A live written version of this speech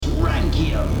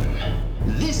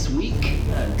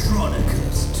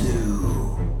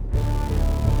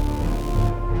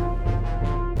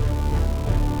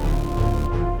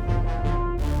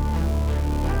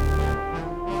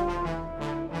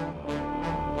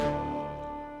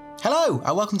Hello,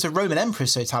 and welcome to Roman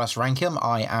Emperors Totalis Rankium.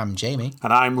 I am Jamie.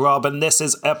 And I'm Rob, and this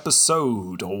is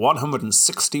episode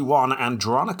 161,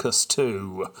 Andronicus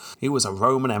II. He was a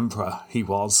Roman emperor, he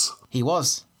was. He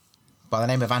was, by the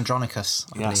name of Andronicus,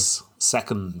 I believe.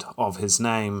 Second of his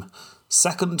name.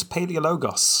 Second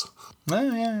Paleologos.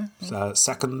 Oh, yeah.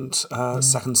 Second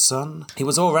son. He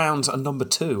was all round a number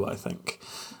 2, I think.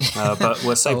 But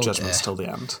we'll save judgments till the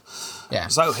end. Yeah.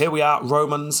 So here we are,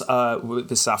 Romans.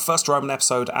 This is our first Roman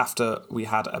episode after we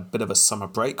had a bit of a summer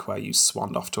break where you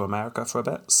swanned off to America for a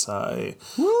bit. So,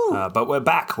 but we're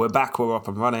back. We're up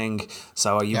and running.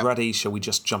 So are you ready? Shall we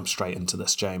just jump straight into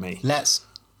this, Jamie? Let's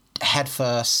head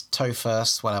first, toe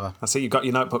first, whatever. I see you've got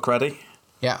your notebook ready.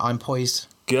 Yeah, I'm poised.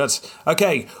 Good.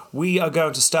 Okay, we are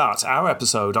going to start our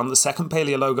episode on the Second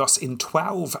Paleologos in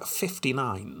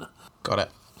 1259. Got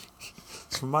it.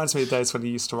 It reminds me of days when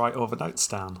you used to write all the notes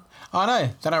down. I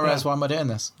know. Then I realised why am I doing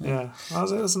this. Yeah,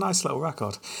 well, it was a nice little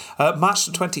record. March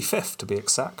the 25th, to be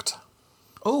exact.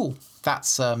 Oh,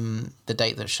 that's the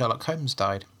date that Sherlock Holmes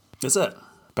died. Is it?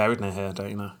 Buried near here, don't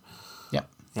you know? Yep.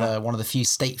 Yeah. One of the few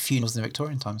state funerals in the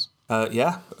Victorian times.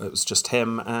 Yeah, it was just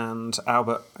him and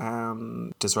Albert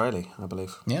and Disraeli, I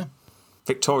believe. Yeah.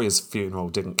 Victoria's funeral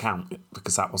didn't count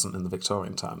because that wasn't in the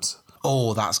Victorian times.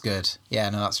 Oh, that's good. Yeah,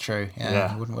 no, that's true.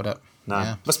 Yeah. Wouldn't, would it? No.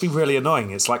 Yeah. Must be really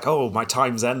annoying. It's like, oh, my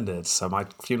time's ended, so my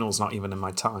funeral's not even in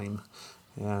my time.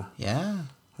 Yeah. Yeah.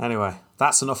 Anyway,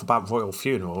 that's enough about royal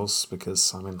funerals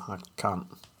because, I mean, I can't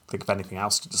think of anything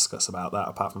else to discuss about that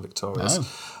apart from Victoria's.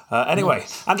 No. Anyway,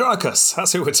 Andronicus,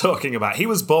 that's who we're talking about. He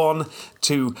was born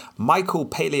to Michael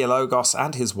Paleologos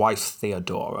and his wife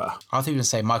Theodora. I thought you were going to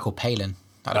say Michael Palin.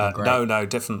 That'd have been great. No,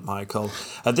 different Michael.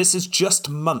 This is just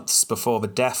months before the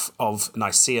death of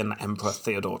Nicaean Emperor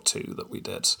Theodore II that we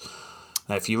did.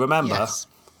 Now, if you remember,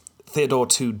 Theodore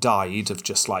II died of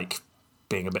just like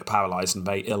being a bit paralysed and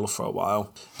very ill for a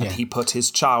while. And he put his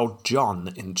child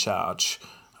John in charge.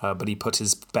 But he put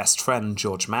his best friend,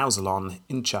 George Mausolon,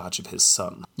 in charge of his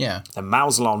son. Yeah. Then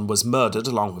Mausolon was murdered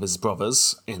along with his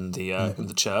brothers in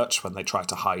the church when they tried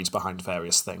to hide behind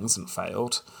various things and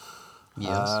failed.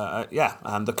 Yes.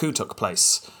 And the coup took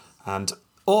place. And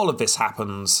all of this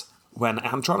happens when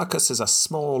Andronicus is a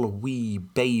small, wee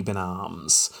babe in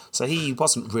arms. So he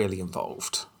wasn't really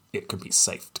involved. It can be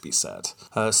safe to be said.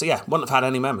 Wouldn't have had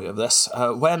any memory of this.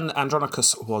 When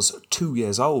Andronicus was 2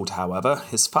 years old, however,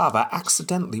 his father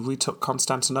accidentally retook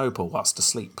Constantinople whilst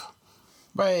asleep.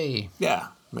 Way. Yeah.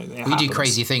 You do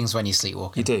crazy things when you're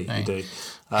sleepwalking. You do.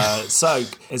 So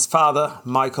his father,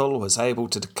 Michael, was able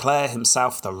to declare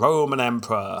himself the Roman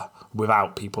Emperor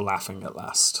without people laughing at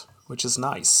last, which is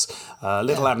nice.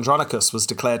 Little Andronicus was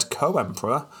declared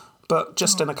co-emperor, but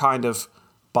just in a kind of,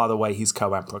 by the way, he's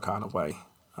co-emperor kind of way.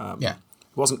 He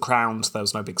wasn't crowned, there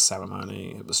was no big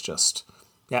ceremony, it was just,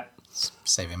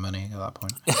 saving money at that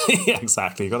point. Yeah,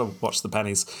 exactly, you've got to watch the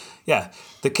pennies. Yeah,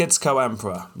 the kid's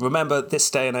co-emperor. Remember,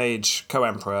 this day and age,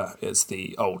 co-emperor is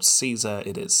the old Caesar,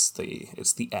 it's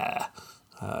the heir.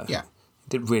 It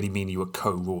didn't really mean you were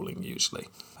co-ruling, usually.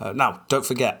 Now, don't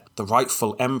forget, the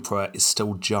rightful emperor is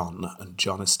still John, and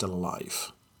John is still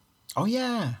alive. Oh,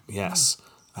 yeah. Yes,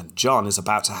 and John is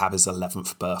about to have his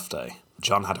 11th birthday.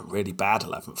 John had a really bad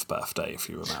 11th birthday, if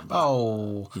you remember.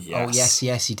 Oh, yes,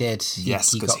 he did. He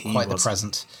got quite the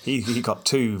present. He got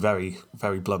two very,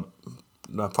 very blunt,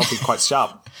 probably quite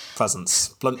sharp presents.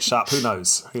 Blunt, sharp, who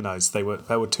knows? There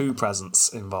were two presents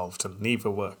involved, and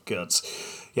neither were good.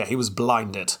 Yeah, he was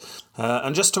blinded.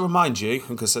 And just to remind you,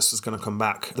 because this is going to come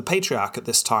back, the patriarch at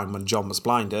this time when John was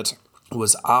blinded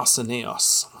was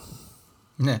Arsenios.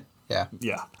 Yeah.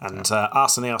 Yeah, and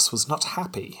Arsenios was not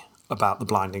happy about the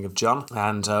blinding of John,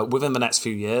 and within the next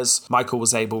few years, Michael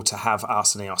was able to have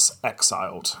Arsenios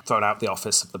exiled, thrown out the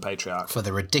office of the Patriarch. For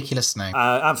the ridiculous name.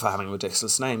 And for having a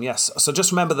ridiculous name, yes. So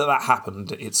just remember that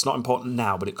happened. It's not important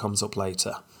now, but it comes up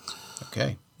later.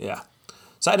 Okay. Yeah.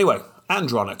 So anyway,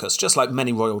 Andronicus, just like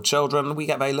many royal children, we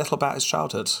get very little about his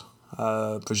childhood.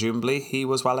 Presumably, he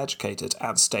was well educated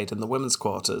and stayed in the women's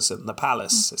quarters in the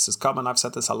palace. This is common. I've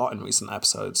said this a lot in recent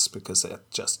episodes because they're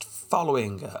just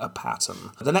following a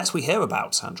pattern. The next we hear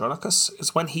about Andronicus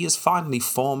is when he is finally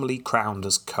formally crowned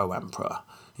as co-emperor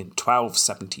in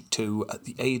 1272 at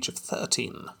the age of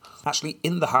 13. Actually,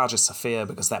 in the Hagia Sophia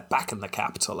because they're back in the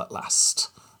capital at last,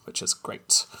 which is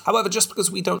great. However, just because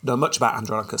we don't know much about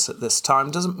Andronicus at this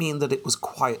time doesn't mean that it was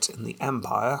quiet in the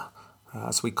empire.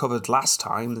 As we covered last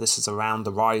time, this is around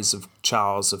the rise of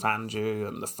Charles of Anjou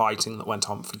and the fighting that went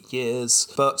on for years.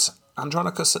 But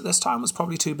Andronicus at this time was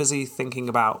probably too busy thinking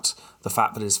about the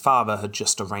fact that his father had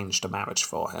just arranged a marriage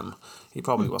for him. He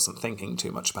probably wasn't thinking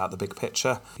too much about the big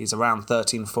picture. He's around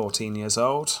 13, 14 years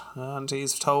old, and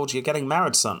he's told, "You're getting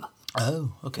married, son."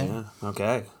 Oh, okay. Yeah,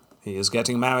 okay. He is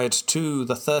getting married to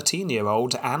the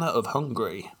 13-year-old Anna of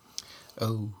Hungary.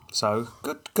 Oh. So,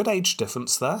 good age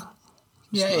difference there.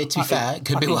 Yeah, to be fair, it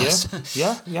could be a worse.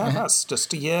 year. Yeah, that's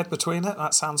just a year between it.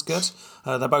 That sounds good.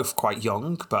 They're both quite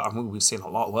young, but I mean, we've seen a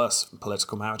lot worse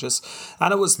political marriages.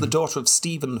 Anna was the daughter of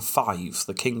Stephen V,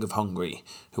 the King of Hungary,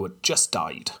 who had just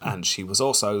died, and she was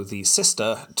also the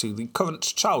sister to the current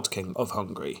child king of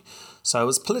Hungary. So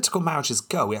as political marriages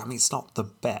go, I mean, it's not the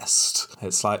best.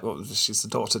 It's like, well, she's the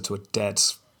daughter to a dead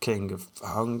King of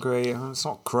Hungary. It's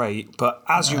not great, but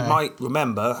as you might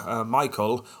remember,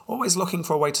 Michael, always looking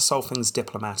for a way to solve things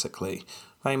diplomatically.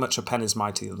 Very much a pen is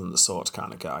mightier than the sword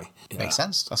kind of guy. Yeah. Makes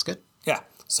sense. That's good. Yeah.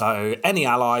 So any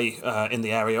ally in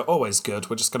the area, always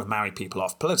good. We're just going to marry people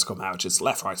off. Political marriages,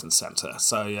 left, right and centre.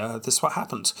 So this is what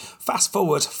happened. Fast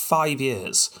forward 5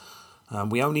 years.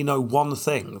 We only know one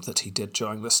thing that he did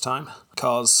during this time,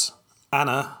 because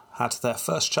Anna had their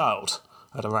first child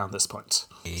at around this point.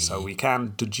 So we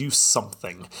can deduce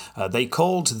something. They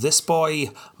called this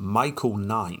boy Michael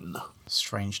 9.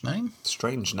 Strange name.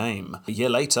 Strange name. A year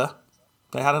later,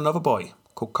 they had another boy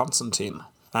called Constantine.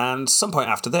 And some point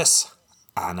after this,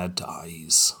 Anna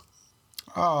dies.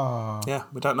 Oh. Yeah,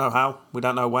 we don't know how. We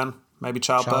don't know when. Maybe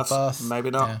childbirth. Maybe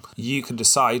not. Yeah. You can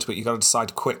decide, but you got to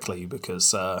decide quickly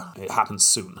because it happens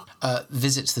soon.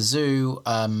 Visits the zoo.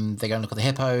 They go and look at the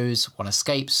hippos. One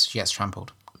escapes. She gets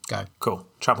trampled. Go. Cool.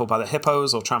 Trampled by the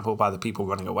hippos or trampled by the people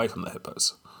running away from the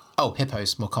hippos? Oh,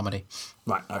 hippos. More comedy.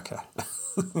 Right, okay.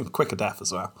 Quicker death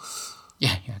as well.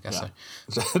 Yeah, I guess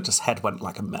so. Just head went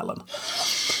like a melon.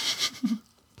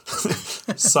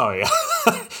 Sorry.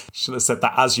 Should have said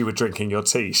that as you were drinking your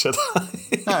tea, should I?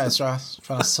 No, it's right. I was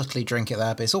trying to subtly drink it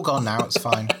there, but it's all gone now. It's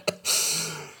fine.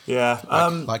 Yeah.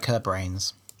 Like her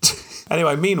brains.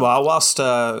 Anyway, meanwhile,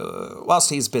 whilst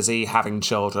he's busy having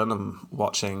children and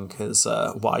watching his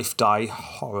wife die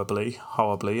horribly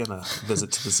in a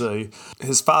visit to the zoo,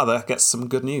 his father gets some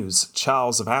good news.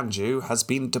 Charles of Anjou has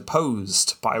been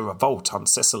deposed by a revolt on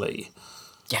Sicily.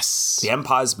 Yes. The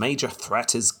Empire's major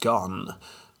threat is gone.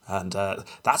 And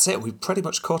that's it. We've pretty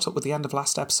much caught up with the end of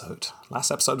last episode.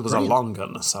 Last episode was a long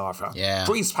one, so I've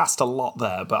breezed past a lot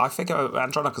there. But I figure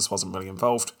Andronicus wasn't really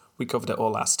involved. We covered it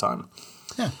all last time.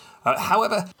 Yeah.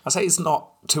 However, I say he's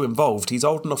not too involved. He's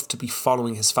old enough to be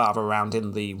following his father around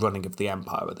in the running of the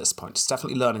Empire at this point. He's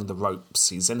definitely learning the ropes.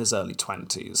 He's in his early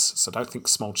 20s, so don't think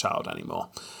small child anymore.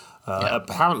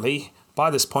 Apparently, by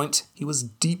this point, he was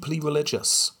deeply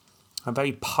religious. A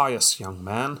very pious young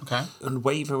man,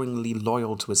 unwaveringly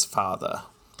loyal to his father.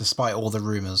 Despite all the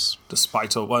rumours.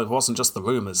 Well, it wasn't just the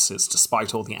rumours, it's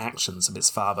despite all the actions of his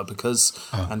father, because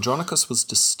Andronicus was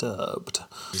disturbed.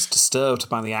 He was disturbed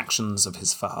by the actions of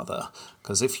his father.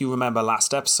 Because if you remember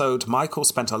last episode, Michael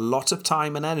spent a lot of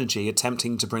time and energy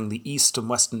attempting to bring the East and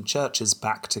Western churches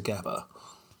back together.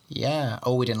 Yeah.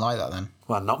 Oh, we didn't like that then.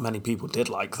 Well, not many people did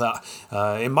like that.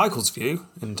 In Michael's view,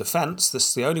 in defence, this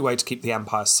is the only way to keep the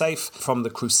Empire safe from the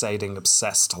crusading,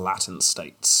 obsessed Latin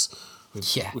states.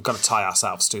 We've got to tie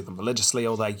ourselves to them religiously,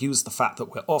 or they use the fact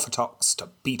that we're orthodox to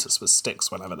beat us with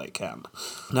sticks whenever they can.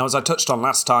 Now, as I touched on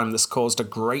last time, this caused a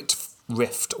great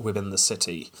rift within the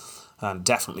city, and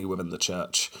definitely within the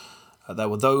church. There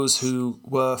were those who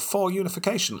were for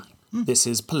unification. This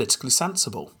is politically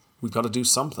sensible. We've got to do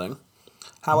something.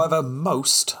 However,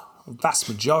 vast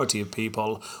majority of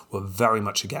people were very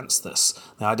much against this.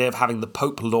 The idea of having the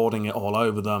Pope lording it all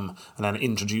over them and then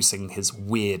introducing his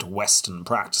weird Western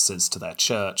practices to their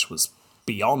church was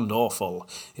beyond awful.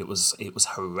 It was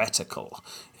heretical.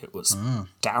 It was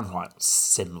downright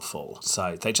sinful.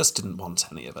 So they just didn't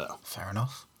want any of it. Fair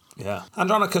enough. Yeah.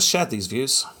 Andronicus shared these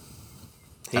views.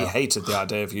 He hated the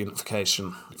idea of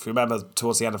unification. If you remember,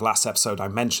 towards the end of last episode, I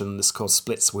mentioned this caused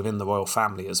splits within the royal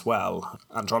family as well.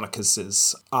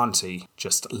 Andronicus's auntie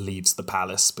just leaves the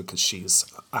palace because she's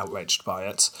outraged by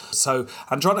it. So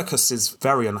Andronicus is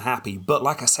very unhappy, but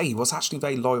like I say, he was actually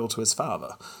very loyal to his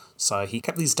father. So he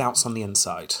kept these doubts on the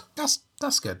inside.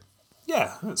 That's good.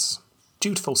 Yeah, it's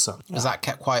dutiful son. Is that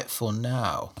kept quiet for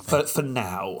now? For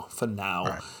now.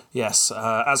 Right. Yes,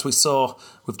 as we saw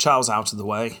with Charles out of the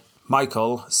way,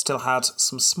 Michael still had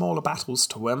some smaller battles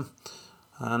to win,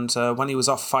 and when he was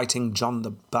off fighting John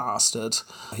the Bastard,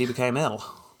 he became ill,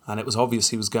 and it was obvious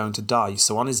he was going to die.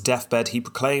 So on his deathbed, he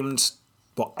proclaimed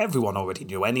what everyone already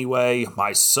knew anyway: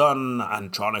 "My son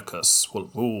Andronicus will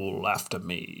rule after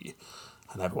me."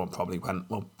 And everyone probably went,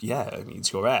 well, yeah,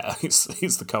 he's your heir.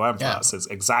 He's the co-emperor. Yeah. That's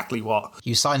exactly what...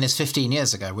 You signed this 15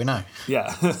 years ago, we know.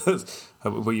 Yeah.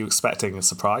 Were you expecting a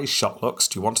surprise? Shock looks?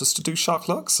 Do you want us to do shock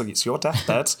looks? It's your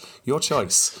deathbed, your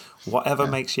choice. Whatever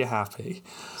makes you happy.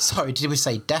 Sorry, did we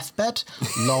say deathbed?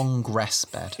 Long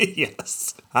rest bed.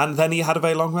 Yes. And then he had a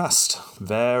very long rest.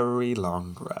 Very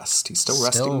long rest. He's still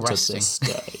resting to this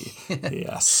day.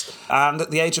 Yes. And at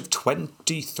the age of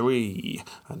 23,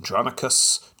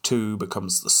 Andronicus too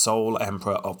becomes the sole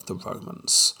emperor of the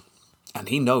Romans. And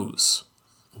he knows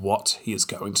what he is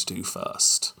going to do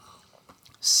first.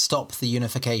 Stop the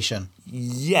unification.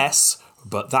 Yes,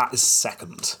 but that is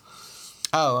second.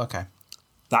 Oh, okay.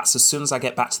 That's as soon as I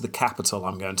get back to the capital,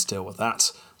 I'm going to deal with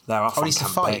that. They're off on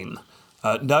campaign.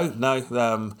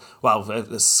 No. Well,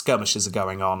 the skirmishes are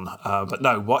going on. But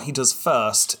no, what he does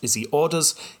first is he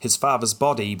orders his father's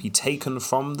body be taken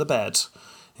from the bed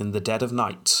in the dead of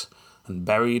night and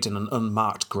buried in an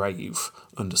unmarked grave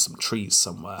under some trees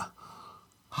somewhere.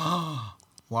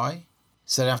 Why?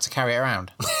 So they don't have to carry it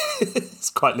around? It's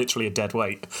quite literally a dead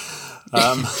weight.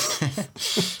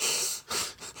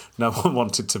 No one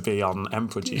wanted to be on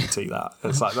Emperor duty, that.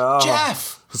 It's like,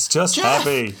 Jeff! It's just Jeff!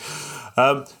 heavy.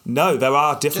 No, there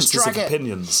are differences of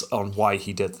opinions on why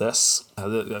he did this.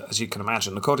 As you can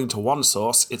imagine, according to one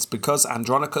source, it's because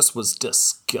Andronicus was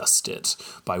disgusted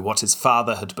by what his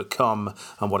father had become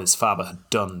and what his father had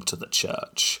done to the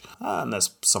church. And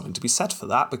there's something to be said for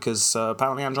that, because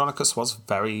apparently Andronicus was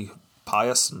very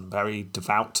pious and very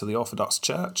devout to the Orthodox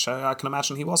Church. I can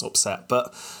imagine he was upset,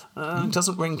 but it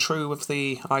doesn't ring true with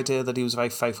the idea that he was very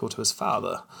faithful to his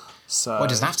father. So, well, he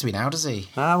doesn't have to be now, does he?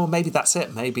 Well, maybe that's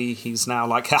it. Maybe he's now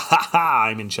like, ha,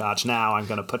 I'm in charge now. I'm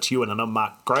going to put you in an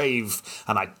unmarked grave,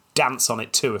 and I'd dance on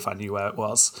it too if I knew where it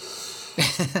was.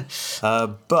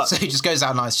 But so he just goes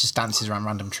out and just dances around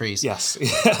random trees. Yes.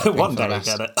 One day you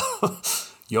get it.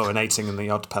 Urinating in the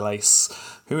odd place.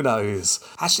 Who knows?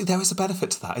 Actually, there is a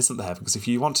benefit to that, isn't there? Because if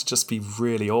you want to just be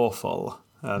really awful,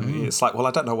 it's like, well,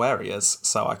 I don't know where he is,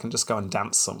 so I can just go and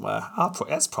dance somewhere.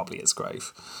 That's probably his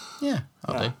grave. Yeah,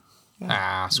 I'll do.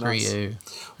 Yeah, screw you.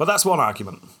 Well, that's one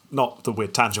argument, not the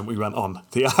weird tangent we went on.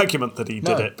 The argument that he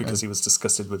did it because he was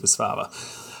disgusted with his father.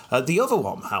 The other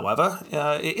one, however,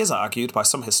 it is argued by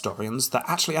some historians that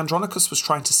actually Andronicus was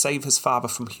trying to save his father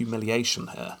from humiliation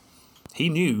here. He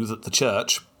knew that the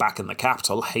church, back in the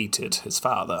capital, hated his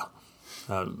father.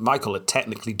 Michael had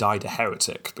technically died a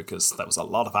heretic because there was a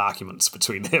lot of arguments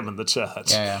between him and the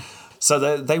church. Yeah.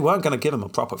 So they weren't going to give him a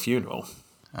proper funeral.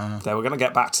 They were going to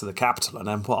get back to the capital, and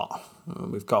then what?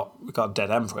 We've got a dead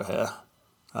emperor here.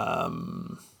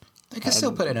 They could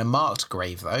still put it in a marked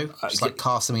grave, though. Just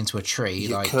cast them into a tree.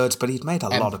 You could, but he'd made a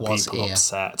lot of people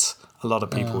upset. A lot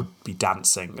of people would be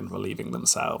dancing and relieving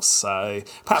themselves. So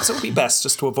perhaps it would be best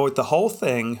just to avoid the whole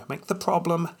thing, make the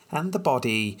problem and the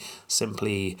body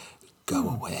simply go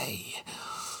away.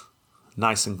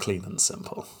 Nice and clean and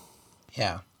simple.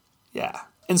 Yeah. Yeah.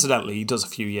 Incidentally, he does a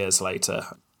few years later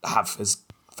have his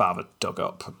father dug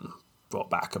up and brought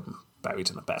back and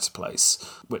buried in a better place,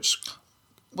 which...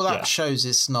 Well, that shows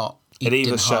it's not... It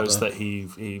either shows that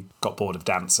he got bored of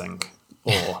dancing,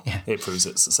 or it proves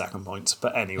it's the second point.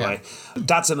 But anyway,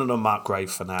 Dad's in an unmarked grave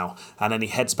for now, and then he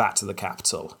heads back to the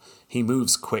capital. He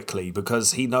moves quickly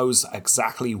because he knows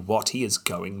exactly what he is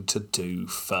going to do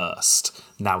first.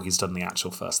 Now he's done the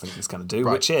actual first thing he's going to do,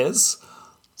 which is...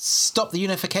 Stop the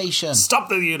unification! Stop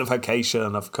the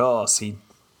unification, of course. He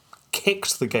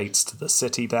kicked the gates to the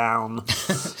city down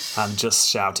and just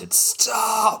shouted,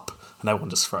 "Stop!" And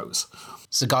everyone just froze.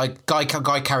 It's a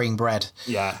guy carrying bread.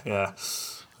 Yeah.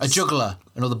 A juggler,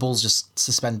 and all the balls just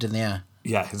suspended in the air.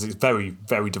 Yeah, he's very,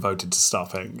 very devoted to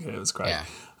stopping. It was great. Yeah.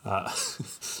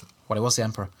 Well, it was the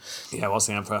emperor. Yeah, it was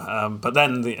the emperor. But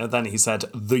then he said,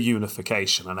 "the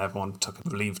unification," and everyone took a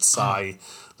relieved sigh.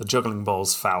 The juggling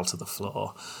balls fell to the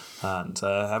floor, and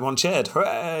everyone cheered.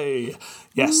 Hooray!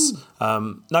 Yes.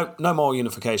 No more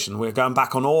unification. We're going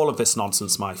back on all of this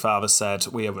nonsense, my father said.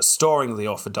 We are restoring the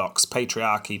Orthodox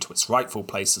Patriarchy to its rightful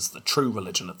place as the true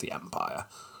religion of the empire.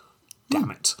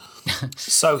 Damn it.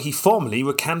 So he formally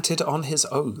recanted on his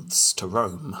oaths to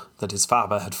Rome that his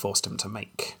father had forced him to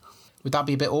make. Would that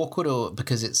be a bit awkward, or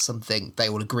because it's something they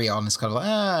will agree on? It's kind of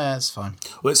like, it's fine.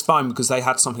 Well, it's fine because they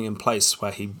had something in place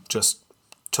where he just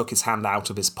took his hand out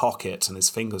of his pocket and his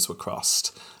fingers were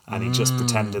crossed, and he just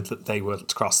pretended that they were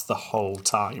crossed the whole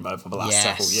time over the last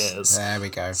several years. There we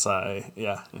go. So,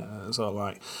 yeah, it was all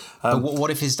right. But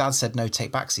what if his dad said no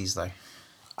take backsies, though?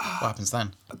 What happens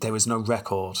then? There is no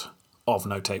record of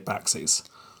no take backsies.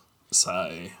 So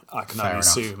I can only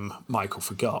assume Michael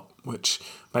forgot, which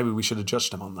maybe we should have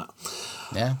judged him on that.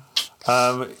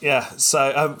 Yeah.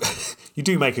 So you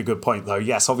do make a good point, though.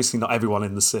 Yes, obviously not everyone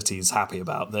in the city is happy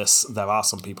about this. There are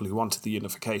some people who wanted the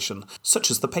unification,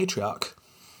 such as the Patriarch.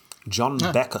 John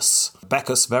Bacchus.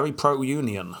 Bacchus, very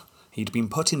pro-union. He'd been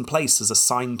put in place as a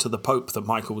sign to the Pope that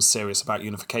Michael was serious about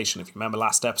unification. If you remember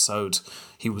last episode,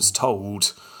 he was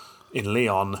told in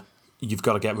Leon, you've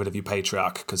got to get rid of your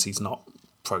patriarch because he's not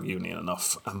pro-union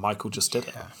enough. And Michael just did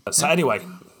it. So anyway,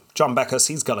 John Bacchus,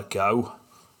 he's got to go.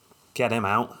 Get him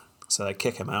out. So they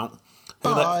kick him out.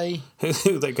 Bye.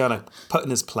 Who they're going to put in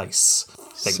his place,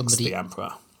 thinks Somebody the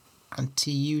Emperor.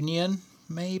 Anti-union,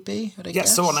 maybe?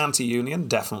 Yes, someone anti-union,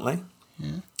 definitely.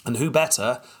 Yeah. And who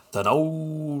better than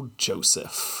old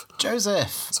Joseph?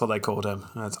 Joseph. That's what they called him.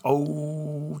 It's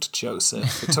old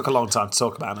Joseph. It took a long time to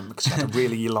talk about him because you had to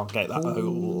really elongate that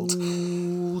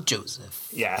old Joseph.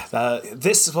 Yeah,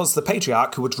 this was the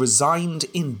patriarch who had resigned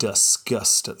in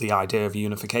disgust at the idea of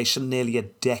unification nearly a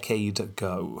decade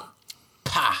ago.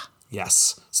 Pah!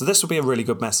 Yes. So this would be a really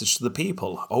good message to the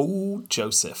people. Oh,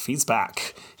 Joseph, he's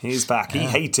back. He's back. Yeah. He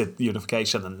hated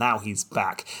unification and now he's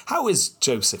back. How is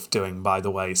Joseph doing, by the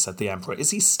way, said the Emperor.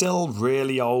 Is he still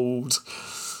really old?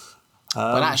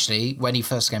 Well, actually, when he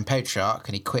first became patriarch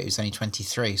and he quit, he was only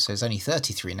 23, so he's only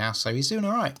 33 now, so he's doing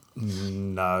all right.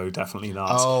 No, definitely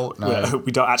not. Oh, no.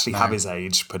 We don't actually have his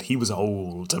age, but he was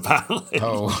old, apparently.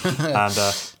 Oh.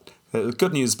 And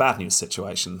good news, bad news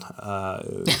situation.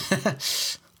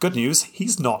 Good news,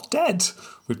 he's not dead.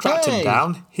 We've tracked him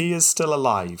down. He is still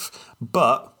alive.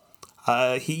 But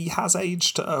he has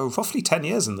aged roughly 10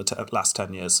 years in the last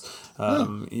 10 years.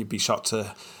 You'd be shocked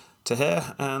to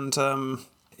hear. And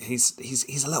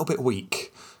he's a little bit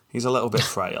weak. He's a little bit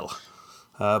frail.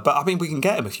 But, I mean, we can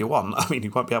get him if you want. I mean, he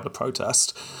won't be able to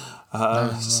protest.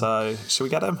 So, should we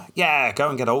get him? Yeah, go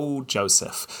and get old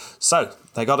Joseph. So,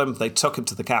 they got him. They took him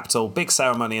to the capital. Big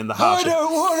ceremony in the Hajj. I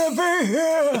don't want to be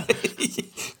here.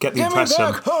 Get the impression.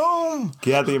 Me back home.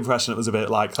 Get the impression it was a bit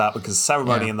like that because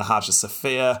ceremony in the Hagia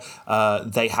Sophia.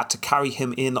 They had to carry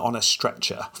him in on a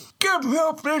stretcher. Get me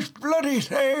up this bloody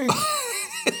thing.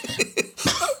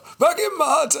 Back in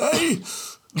my day.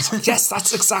 Yes,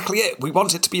 that's exactly it. We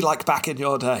want it to be like back in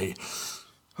your day.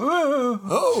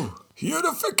 Oh,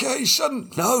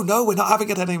 unification. No, we're not having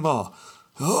it anymore.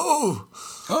 Oh.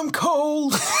 I'm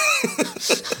cold.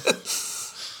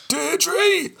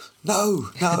 Deirdre. No.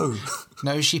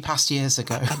 No, she passed years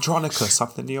ago. Andronicus, I'm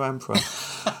the new emperor.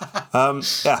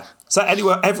 Yeah. So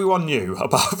anyway, everyone knew,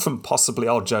 apart from possibly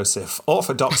old Joseph,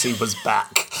 orthodoxy was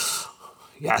back.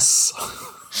 Yes.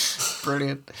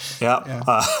 Brilliant. Yeah.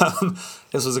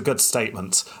 This was a good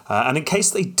statement. And in case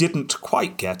they didn't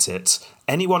quite get it,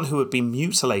 anyone who had been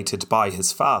mutilated by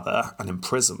his father and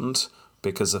imprisoned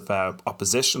because of their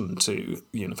opposition to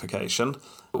unification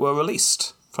were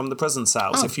released from the prison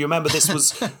cells. Oh. If you remember, this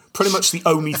was pretty much the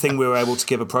only thing we were able to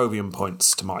give opprobrium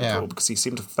points to Michael because he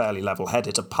seemed fairly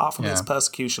level-headed, apart from his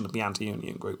persecution of the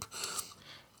anti-union group.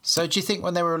 So do you think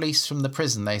when they were released from the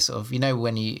prison, they sort of,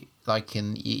 when you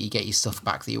you get your stuff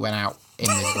back that you went out in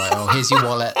with, like, oh, here's your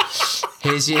wallet,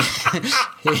 here's your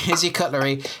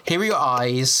cutlery, here are your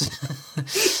eyes,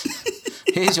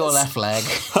 here's your left leg.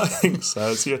 I think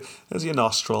so. There's your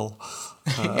nostril.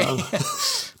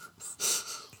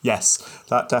 Yes,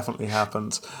 that definitely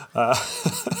happened.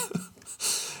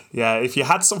 Yeah, if you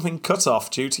had something cut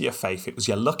off due to your faith, it was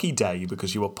your lucky day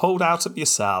because you were pulled out of your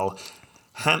cell,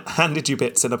 handed you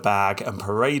bits in a bag and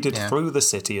paraded through the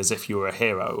city as if you were a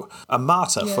hero. A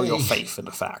martyr for your faith, in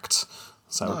fact.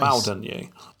 So well done you.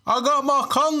 I got my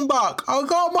tongue back.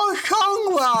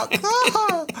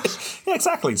 Yeah,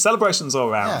 exactly. Celebrations all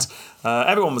around. Yeah.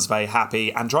 Everyone was very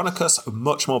happy. Andronicus,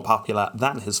 much more popular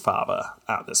than his father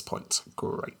at this point.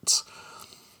 Great.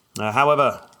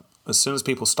 However, as soon as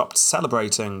people stopped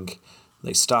celebrating,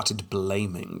 they started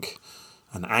blaming.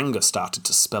 And anger started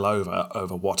to spill over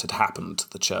what had happened to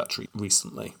the church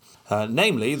recently.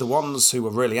 Namely, the ones who were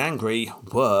really angry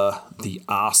were the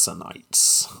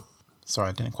Arsenites. Sorry,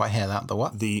 I didn't quite hear that. The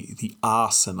what? The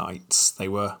Arsenites. They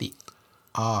were... The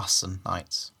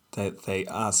Arsenites.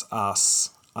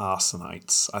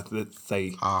 Arsenites.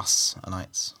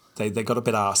 Arsenites. They got a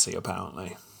bit arsey,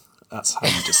 apparently. That's how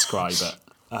you describe it.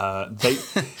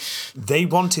 They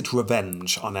wanted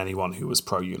revenge on anyone who was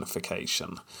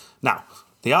pro-unification. Now,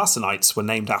 the Arsenites were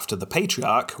named after the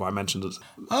patriarch, who I mentioned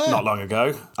not long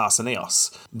ago,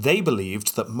 Arsenios. They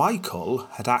believed that Michael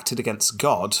had acted against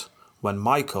God when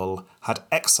Michael had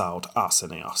exiled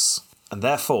Arsenios, and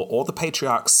therefore all the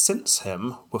patriarchs since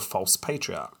him were false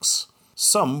patriarchs.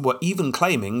 Some were even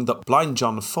claiming that blind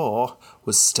John IV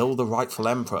was still the rightful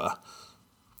emperor.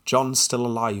 John's still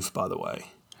alive, by the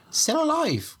way. Still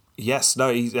alive? Yes,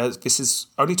 no, this is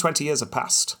only 20 years have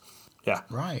passed. Yeah.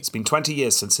 Right. It's been 20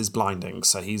 years since his blinding,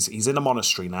 so he's in a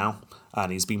monastery now,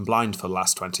 and he's been blind for the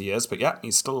last 20 years, but yeah,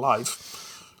 he's still alive.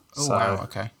 Oh, wow,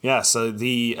 okay. Yeah, so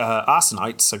the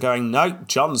Arsenites are going, no,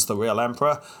 John's the real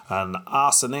emperor, and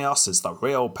Arsenios is the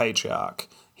real patriarch.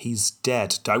 He's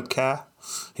dead, don't care.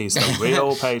 He's the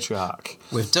real patriarch.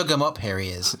 We've dug him up, here he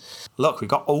is. Look, we've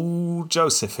got old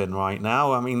Joseph in right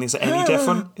now. I mean, is it any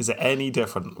different? Is it any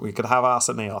different? We could have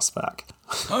Arsenios back.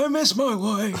 I miss my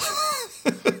wife.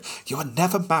 You were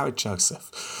never married,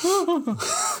 Joseph.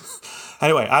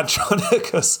 Anyway,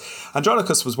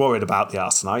 Andronicus was worried about the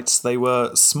Arsenites. They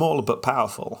were small but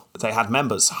powerful. They had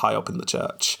members high up in the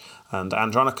church, and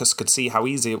Andronicus could see how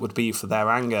easy it would be for their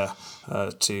anger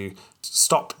to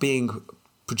stop being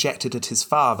projected at his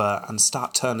father and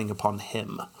start turning upon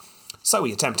him. So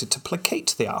he attempted to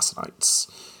placate the Arsenites.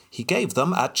 He gave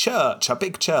them a church, a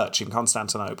big church in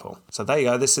Constantinople. So there you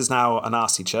go. This is now an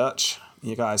Arsi church.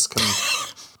 You guys can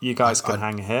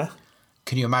hang here.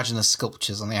 Can you imagine the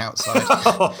sculptures on the outside?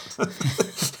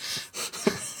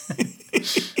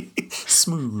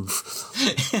 Smooth.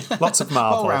 Lots of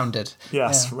marble. Well rounded.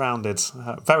 Yes, rounded.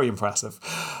 Very impressive.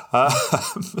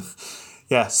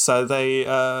 So they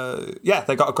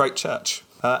got a great church.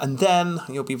 And then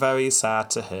you'll be very sad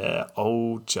to hear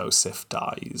old Joseph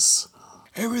dies.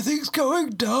 Everything's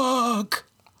going dark.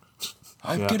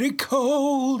 I'm getting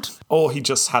cold. Or he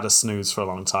just had a snooze for a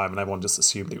long time and everyone just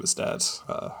assumed he was dead.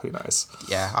 Who knows?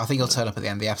 Yeah, I think he'll turn up at the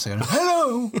end of the episode going,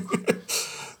 hello!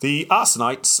 The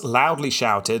Arsenites loudly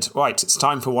shouted, right, it's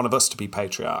time for one of us to be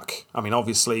patriarch. I mean,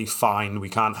 obviously, fine, we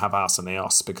can't have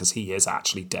Arsenios because he is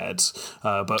actually dead.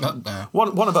 But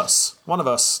one of us,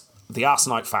 the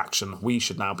Arsenite faction, we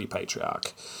should now be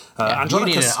patriarch. You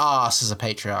need an arse as a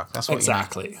patriarch. That's what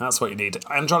exactly. You need. That's what you need.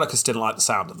 Andronicus didn't like the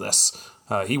sound of this.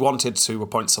 He wanted to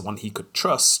appoint someone he could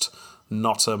trust,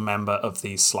 not a member of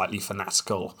the slightly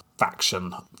fanatical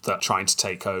faction that trying to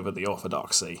take over the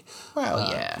orthodoxy. Well,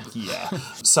 yeah.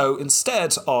 So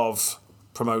instead of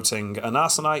promoting an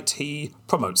Arsenite, he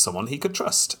promotes someone he could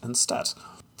trust instead.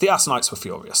 The Arsenites were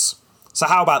furious. So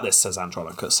how about this, says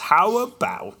Andronicus? How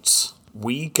about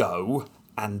we go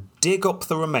and dig up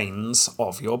the remains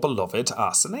of your beloved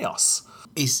Arsenios?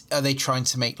 Are they trying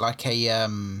to make like a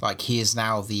like he is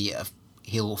now the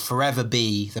he'll forever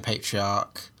be the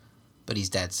patriarch, but he's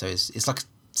dead, so it's like a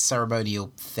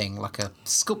ceremonial thing, like a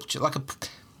sculpture, like a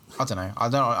I don't know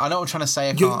what I'm trying to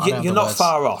say. You're not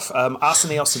far off.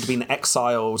 Arsenios had been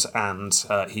exiled and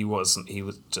he was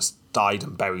just died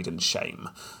and buried in shame.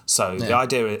 So the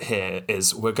idea here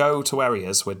is we'll go to where he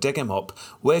is, we'll dig him up,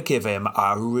 we'll give him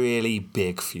a really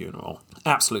big funeral.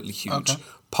 Absolutely huge. Okay.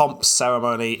 Pomp,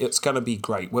 ceremony, it's going to be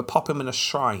great. We'll pop him in a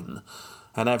shrine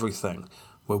and everything.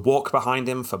 We'll walk behind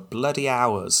him for bloody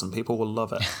hours and people will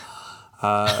love it.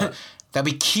 There'll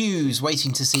be queues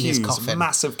waiting to see his coffin.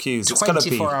 Massive queues. It's going to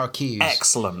be 24-hour queues.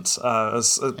 Excellent.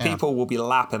 People will be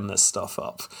lapping this stuff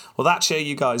up. Will that cheer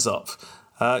you guys up?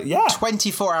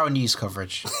 24-hour news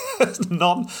coverage.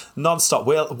 Non-stop.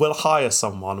 We'll hire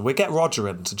someone. We'll get Roger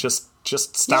in to just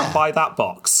stand by that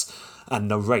box and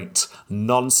narrate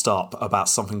non-stop about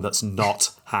something that's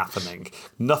not happening.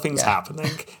 Nothing's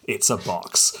happening. It's a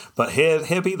box. But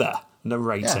he'll be there,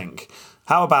 narrating. Yeah.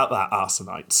 How about that,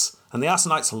 Arsenites? And the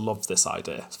Arsenites love this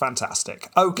idea. It's fantastic.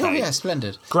 Okay. Oh, yeah,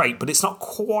 splendid. Great, but it's not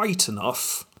quite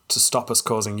enough to stop us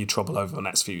causing you trouble over the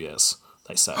next few years,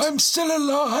 they said. I'm still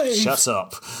alive! Shut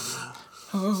up.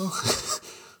 Oh.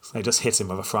 They just hit him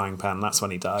with a frying pan. That's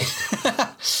when he died.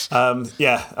 And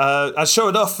sure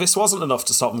enough, this wasn't enough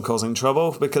to stop him causing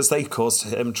trouble because they caused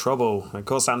him trouble. They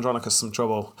caused Andronicus some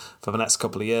trouble for the next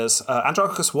couple of years.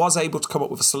 Andronicus was able to come up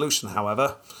with a solution,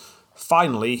 however.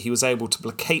 Finally, he was able to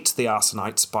placate the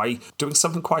Arsenites by doing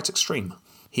something quite extreme.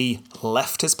 He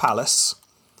left his palace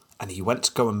and he went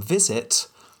to go and visit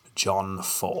John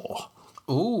IV.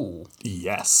 Ooh.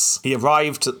 Yes. He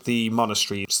arrived at the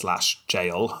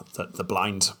monastery/jail that the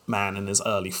blind man in his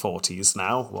early 40s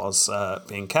now was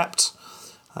being kept.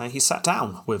 He sat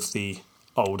down with the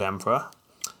old emperor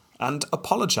and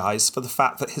apologised for the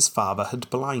fact that his father had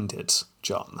blinded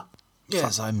John.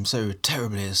 Yes, I'm so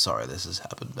terribly sorry this has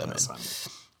happened.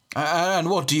 And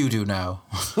what do you do now?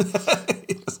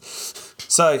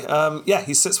 So,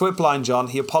 he sits with blind John,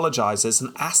 he apologises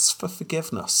and asks for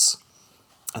forgiveness.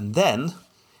 And then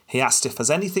he asked if there's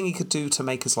anything he could do to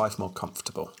make his life more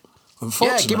comfortable.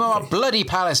 Unfortunately, give him our bloody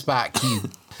palace back, you.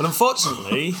 But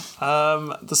unfortunately,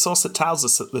 the source that tells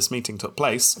us that this meeting took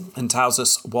place and tells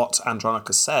us what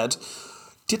Andronicus said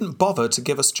didn't bother to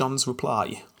give us John's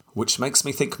reply, which makes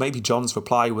me think maybe John's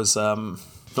reply was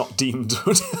not deemed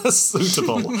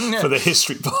suitable for the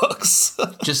history books.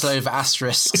 Just over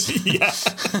asterisks. Yeah.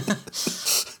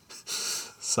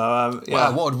 So,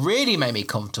 Well, what would really make me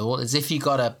comfortable is if you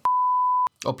got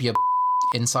up your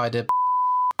inside a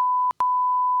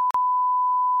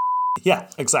Yeah,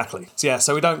 exactly.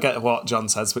 So we don't get what John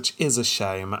says, which is a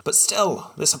shame. But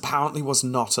still, this apparently was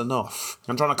not enough.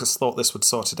 Andronicus thought this would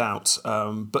sort it out,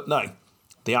 but no.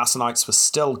 The Arsenites were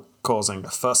still causing a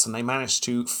fuss, and they managed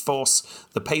to force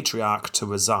the Patriarch to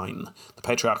resign. The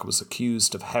Patriarch was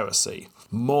accused of heresy.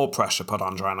 More pressure put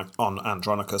on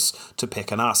Andronicus to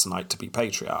pick an Arsenite to be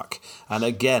Patriarch, and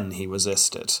again he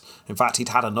resisted. In fact, he'd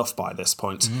had enough by this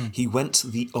point. He went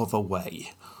the other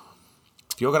way.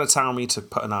 If you're going to tell me to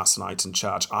put an Arsenite in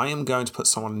charge, I am going to put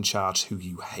someone in charge who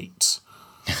you hate.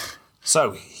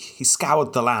 So he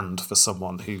scoured the land for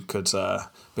someone who could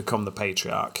become the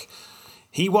Patriarch.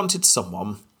 He wanted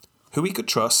someone who he could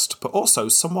trust, but also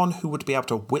someone who would be able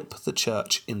to whip the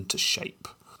church into shape.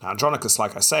 Now, Andronicus,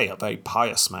 like I say, a very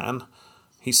pious man.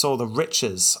 He saw the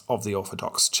riches of the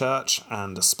Orthodox Church,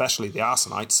 and especially the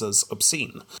Arsenites, as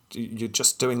obscene. You're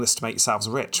just doing this to make yourselves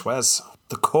rich. Where's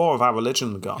the core of our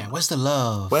religion gone? Yeah, where's the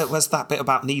love? Where's that bit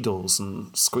about needles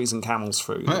and squeezing camels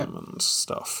through them and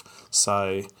stuff?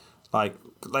 So,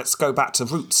 let's go back to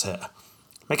roots here.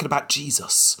 Make it about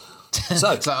Jesus.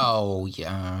 So, it's like, oh,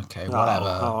 yeah, okay,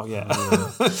 whatever. Oh yeah.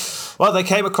 Well, they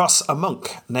came across a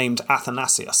monk named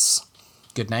Athanasius.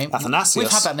 Good name. Athanasius.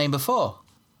 We've had that name before.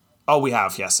 Oh, we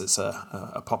have, yes. It's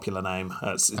a popular name.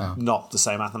 It's not the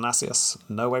same Athanasius.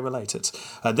 No way related.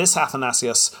 This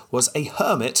Athanasius was a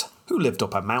hermit who lived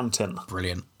up a mountain.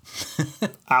 Brilliant.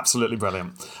 Absolutely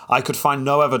brilliant. I could find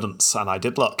no evidence, and I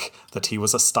did look, that he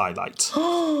was a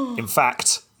stylite. In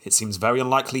fact, it seems very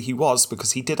unlikely he was,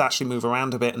 because he did actually move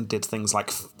around a bit and did things like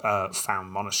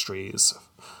found monasteries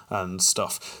and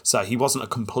stuff. So he wasn't a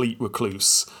complete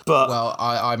recluse. But well,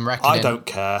 I'm reckoning... I don't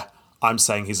care. I'm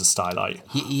saying he's a stylite.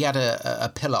 He had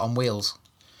a pillar on wheels.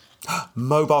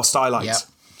 Mobile stylite. Yep.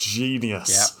 Genius.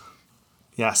 Yep.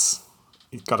 Yes.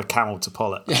 You've got a camel to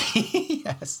pull it.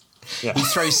 Yes. Yeah. He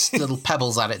throws little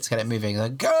pebbles at it to get it moving.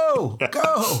 Like, go!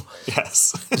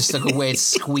 Yes. Just like a weird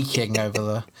squeaking over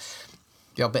the...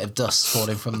 Got a bit of dust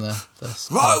falling from the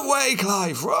wrong way,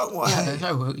 Clive, wrong way. Yeah,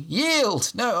 no, yield.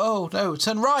 No, oh, no,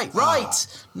 turn right.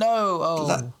 No,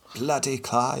 oh. Bloody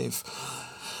Clive.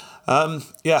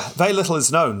 Very little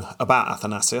is known about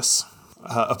Athanasius,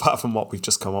 apart from what we've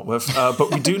just come up with.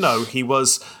 But we do know he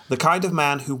was the kind of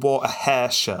man who wore a hair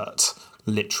shirt,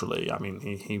 literally. I mean,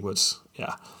 he was,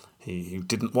 he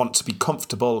didn't want to be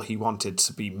comfortable. He wanted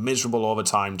to be miserable all the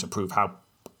time to prove how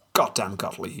goddamn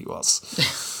godly he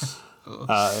was.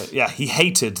 He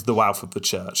hated the wealth of the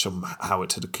church and how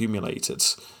it had accumulated.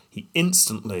 He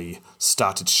instantly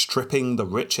started stripping the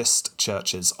richest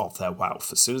churches of their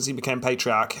wealth. As soon as he became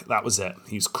patriarch, that was it.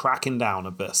 He was cracking down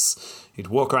a bit. He'd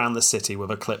walk around the city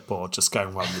with a clipboard just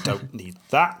going, well, you don't need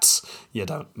that. You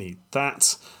don't need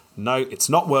that. No, it's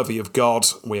not worthy of God.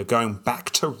 We are going back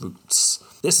to roots.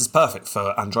 This is perfect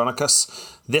for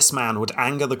Andronicus. This man would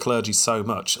anger the clergy so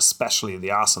much, especially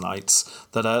the Arsenites,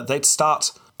 that they'd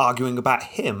start arguing about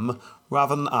him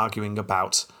rather than arguing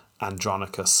about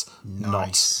Andronicus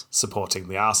not supporting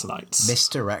the Arsenites.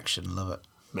 Misdirection, love it.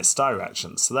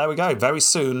 Misdirection. So there we go. Very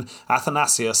soon,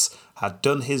 Athanasius had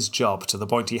done his job to the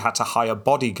point he had to hire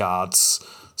bodyguards,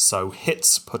 so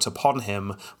hits put upon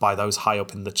him by those high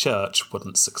up in the church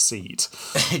wouldn't succeed.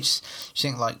 Just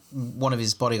think like one of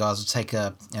his bodyguards would take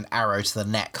an arrow to the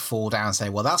neck, fall down and say,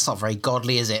 well, that's not very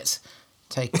godly, is it?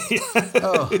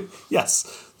 Yes,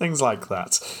 things like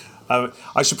that.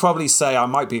 I should probably say I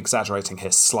might be exaggerating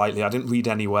here slightly. I didn't read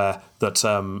anywhere that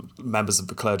members of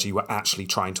the clergy were actually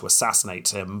trying to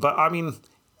assassinate him. But, I mean,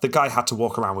 the guy had to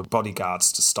walk around with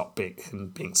bodyguards to stop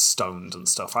him being stoned and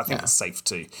stuff. I think it's safe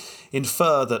to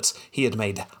infer that he had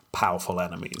made powerful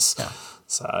enemies. Yeah.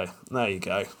 So, there you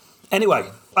go. Anyway,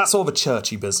 that's all the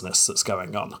churchy business that's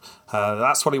going on.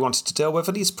 That's what he wanted to deal with,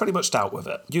 and he's pretty much dealt with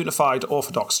it. Unified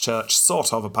Orthodox Church,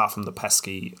 sort of, apart from the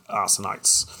pesky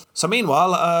Arsenites. So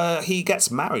meanwhile, he gets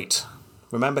married.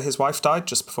 Remember his wife died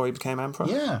just before he became emperor?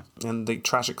 Yeah. In the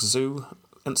tragic zoo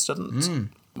incident?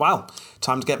 Wow,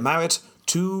 time to get married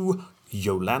to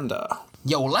Yolanda.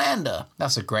 Yolanda!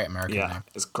 That's a great American name. Yeah,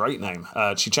 it's a great name.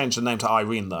 She changed her name to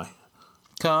Irene, though.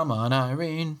 Come on,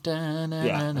 Irene. Yeah,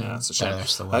 that's a shame.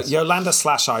 Yolanda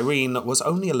 / Irene was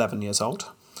only 11 years old.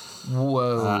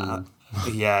 Whoa.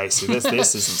 You see, this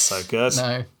isn't so good.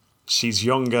 No. She's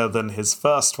younger than his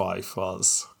first wife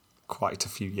was quite a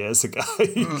few years ago.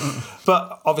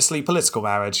 But obviously, political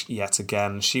marriage, yet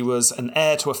again. She was an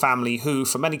heir to a family who,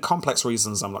 for many complex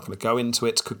reasons, I'm not going to go into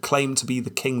it, could claim to be the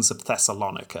kings of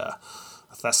Thessalonica.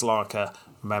 Thessalonica,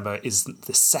 remember, is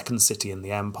the second city in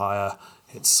the empire.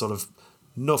 It's sort of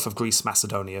north of Greece,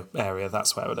 Macedonia area,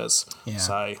 that's where it is. Yeah.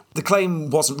 So the claim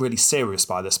wasn't really serious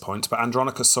by this point, but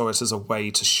Andronicus saw it as a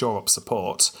way to shore up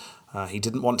support. He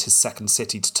didn't want his second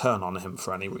city to turn on him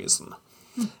for any reason.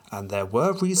 And there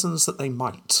were reasons that they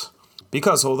might.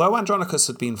 Because although Andronicus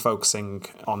had been focusing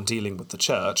on dealing with the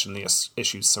church and the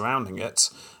issues surrounding it,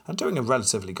 and doing a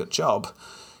relatively good job,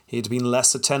 he had been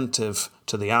less attentive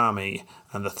to the army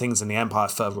and the things in the empire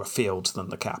further afield than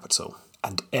the capital.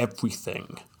 And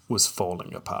everything was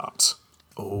falling apart.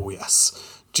 Oh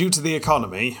yes. Due to the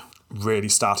economy really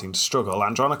starting to struggle,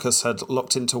 Andronicus had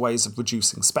looked into ways of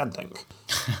reducing spending.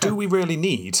 Do we really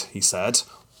need, he said,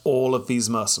 all of these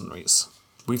mercenaries?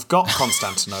 We've got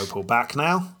Constantinople back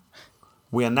now.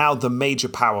 We are now the major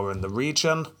power in the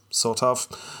region, sort of.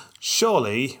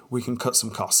 Surely we can cut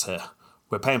some costs here.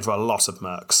 We're paying for a lot of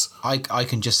mercs. I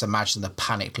can just imagine the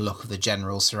panicked look of the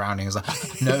generals surrounding us.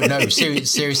 Like, no,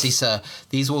 seriously, sir.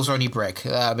 These walls are only brick.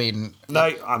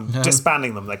 No, I'm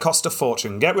disbanding them. They cost a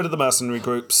fortune. Get rid of the mercenary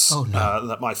groups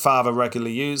that my father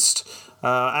regularly used.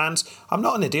 And I'm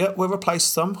not an idiot. We'll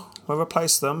replace them.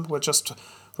 We'll just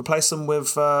replace them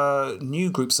with new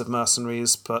groups of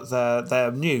mercenaries, but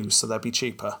they're new, so they'll be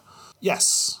cheaper.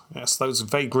 Yes, those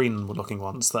very green-looking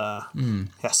ones there.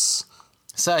 Yes.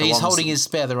 So he's holding his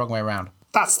spear the wrong way around.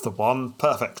 That's the one.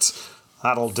 Perfect.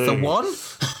 That'll do. The one?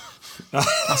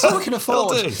 That's all we can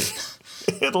afford.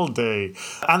 It'll do.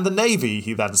 And the navy,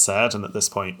 he then said, and at this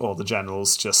point, all the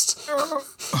generals just,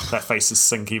 their faces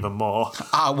sink even more.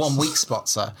 One weak spot,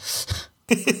 sir.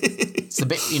 It's the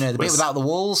bit, the bit without the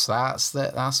walls. That's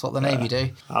what the navy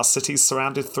do. Our city's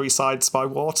surrounded three sides by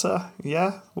water.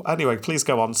 Yeah. Anyway, please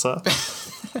go on, sir.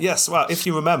 Yes. Well, if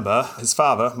you remember, his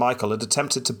father Michael had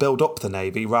attempted to build up the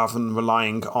navy rather than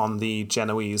relying on the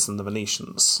Genoese and the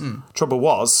Venetians. Trouble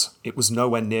was, it was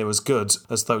nowhere near as good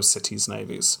as those cities'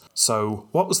 navies. So,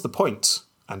 what was the point?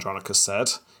 Andronicus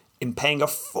said, in paying a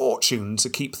fortune to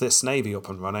keep this navy up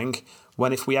and running,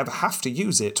 when if we ever have to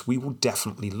use it, we will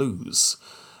definitely lose.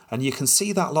 And you can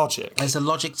see that logic. There's a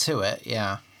logic to it,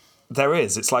 yeah. There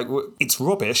is. It's like, it's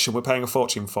rubbish and we're paying a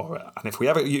fortune for it. And if we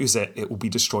ever use it, it will be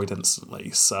destroyed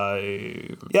instantly. So,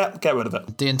 yeah, get rid of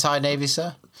it. The entire navy,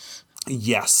 sir?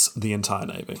 Yes, the entire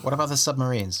navy. What about the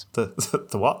submarines? The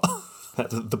what?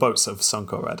 The boats have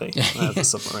sunk already. The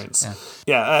submarines.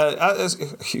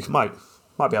 You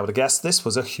might be able to guess this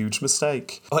was a huge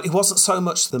mistake. But it wasn't so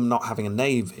much them not having a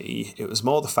navy, it was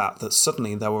more the fact that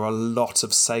suddenly there were a lot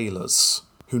of sailors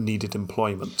who needed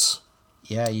employment.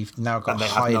 Yeah, you've now got and they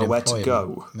have nowhere to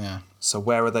go. Yeah. So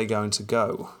where are they going to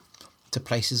go? To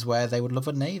places where they would love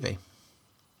a navy.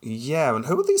 Yeah, and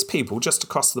who are these people just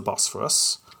across the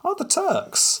Bosphorus? Oh, the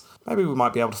Turks. Maybe we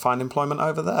might be able to find employment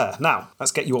over there. Now,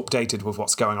 let's get you updated with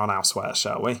what's going on elsewhere,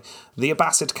 shall we? The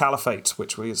Abbasid Caliphate,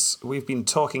 which we've been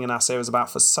talking in our series about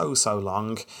for so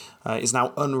long, is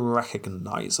now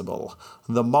unrecognisable.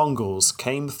 The Mongols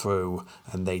came through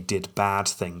and they did bad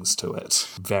things to it.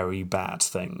 Very bad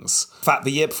things. In fact, the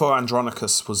year before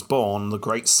Andronicus was born, the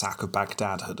Great Sack of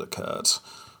Baghdad had occurred.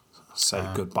 Say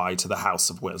goodbye to the House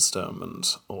of Wisdom and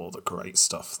all the great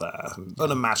stuff there.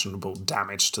 Unimaginable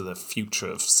damage to the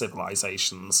future of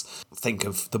civilizations. Think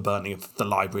of the burning of the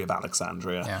Library of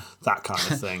Alexandria. That kind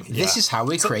of thing. This is how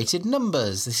we created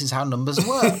numbers. This is how numbers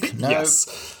work. No.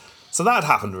 Yes. So that had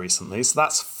happened recently, so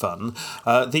that's fun.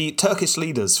 The Turkish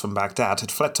leaders from Baghdad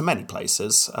had fled to many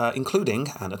places, including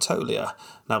Anatolia.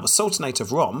 Now, the Sultanate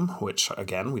of Rum, which,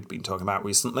 again, we'd been talking about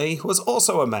recently, was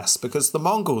also a mess because the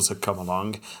Mongols had come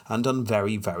along and done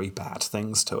very, very bad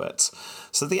things to it.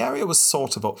 So the area was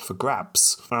sort of up for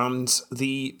grabs, and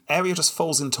the area just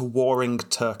falls into warring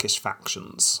Turkish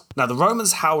factions. Now, the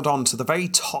Romans held on to the very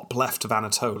top left of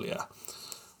Anatolia,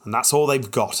 and that's all they've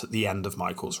got at the end of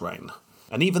Michael's reign.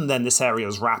 And even then, this area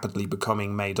is rapidly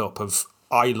becoming made up of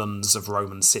islands of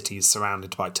Roman cities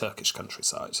surrounded by Turkish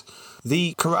countryside.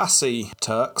 The Karasi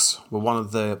Turks were one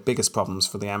of the biggest problems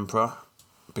for the emperor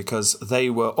because they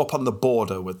were up on the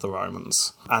border with the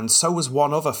Romans. And so was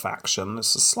one other faction,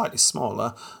 this is slightly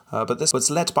smaller, but this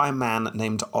was led by a man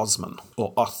named Osman,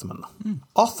 or Othman.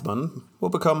 Othman will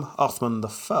become Othman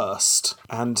I,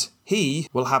 and he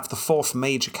will have the fourth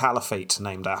major caliphate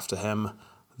named after him,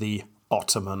 the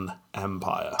Ottoman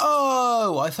Empire.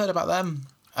 Oh, I've heard about them.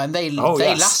 And they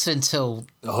lasted until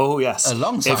a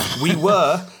long time. If we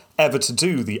were ever to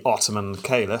do the Ottoman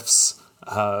caliphs,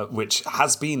 which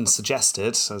has been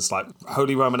suggested as like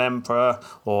Holy Roman Emperor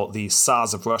or the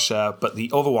Tsars of Russia, but the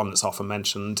other one that's often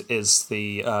mentioned is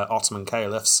the Ottoman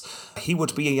caliphs, he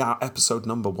would be our episode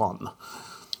number 1.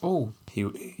 Oh.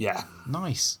 Yeah.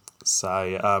 Nice.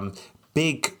 So,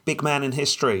 big man in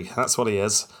history. That's what he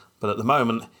is. But at the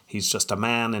moment, he's just a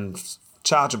man in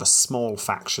charge of a small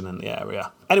faction in the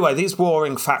area. Anyway, these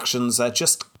warring factions, they're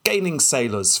just gaining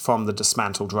sailors from the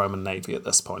dismantled Roman navy at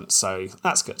this point, so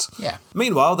that's good. Yeah.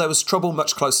 Meanwhile, there was trouble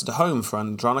much closer to home for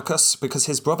Andronicus because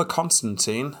his brother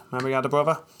Constantine, remember he had a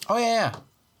brother? Oh, yeah.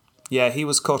 Yeah, he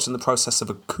was caught in the process of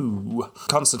a coup.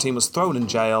 Constantine was thrown in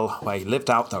jail where he lived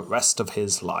out the rest of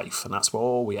his life, and that's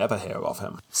all we ever hear of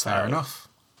him. Fair enough.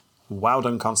 Well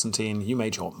done, Constantine. You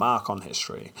made your mark on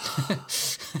history.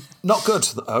 Not good,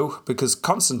 though, because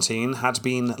Constantine had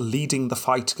been leading the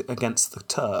fight against the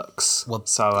Turks. Well,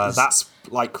 so that's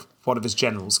like one of his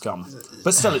generals gone.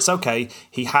 But still, it's okay.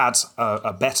 He had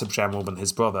a better general than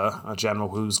his brother, a general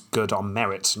who's good on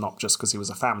merit, not just because he was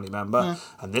a family member. Yeah.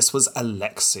 And this was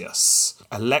Alexius.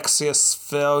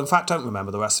 Alexius, in fact, don't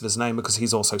remember the rest of his name because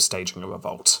he's also staging a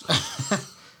revolt.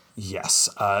 Yes.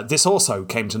 This also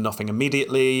came to nothing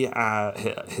immediately.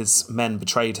 His men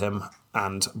betrayed him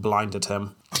and blinded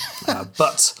him.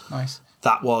 But Nice.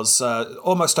 that was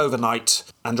almost overnight.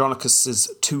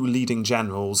 Andronicus's 2 leading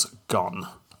generals gone.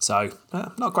 So,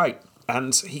 not great.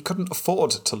 And he couldn't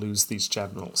afford to lose these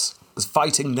generals. Because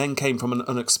fighting then came from an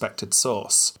unexpected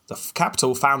source. The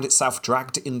capital found itself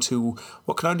dragged into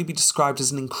what can only be described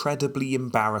as an incredibly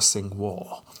embarrassing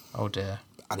war. Oh, dear.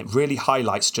 And it really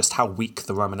highlights just how weak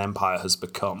the Roman Empire has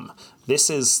become. This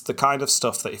is the kind of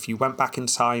stuff that if you went back in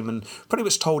time and pretty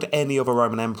much told any other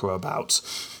Roman emperor about,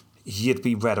 you'd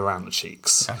be red around the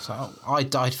cheeks. So, I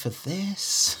died for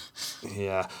this.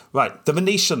 Yeah. Right, the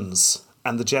Venetians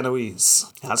and the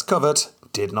Genoese, as covered,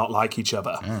 did not like each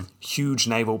other. Huge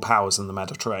naval powers in the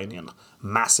Mediterranean.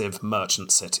 Massive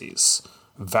merchant cities.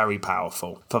 Very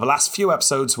powerful. For the last few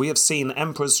episodes, we have seen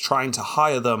emperors trying to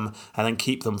hire them and then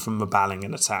keep them from rebelling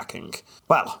and attacking.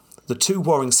 Well, the 2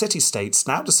 warring city-states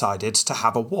now decided to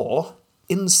have a war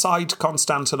inside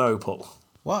Constantinople.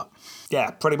 What?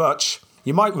 Yeah, pretty much.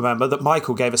 You might remember that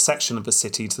Michael gave a section of the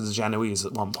city to the Genoese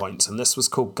at one point, and this was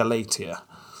called Galatia.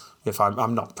 If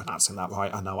I'm not pronouncing that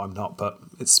right, I know I'm not, but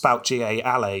it's spelt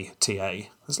Galata.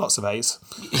 There's lots of A's.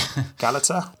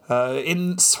 Galata. In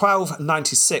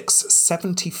 1296,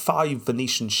 75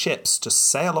 Venetian ships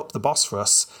just sail up the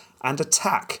Bosphorus and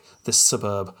attack this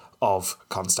suburb of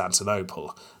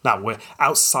Constantinople. Now, we're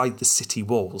outside the city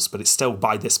walls, but it's still,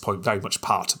 by this point, very much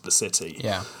part of the city.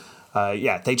 Yeah.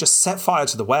 They just set fire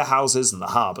to the warehouses and the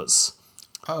harbours.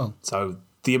 Oh. So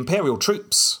the imperial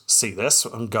troops see this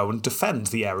and go and defend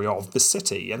the area of the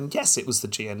city. And yes, it was the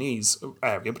Genoese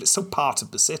area, but it's still part of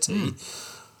the city.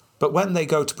 But when they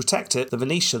go to protect it, the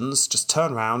Venetians just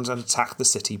turn around and attack the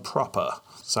city proper.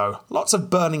 So lots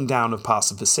of burning down of parts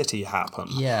of the city happen.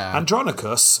 Yeah.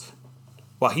 Andronicus,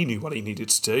 well, he knew what he needed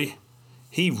to do.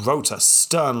 He wrote a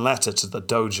stern letter to the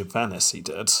Doge of Venice, he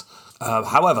did.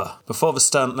 However, before the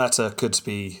stern letter could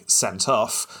be sent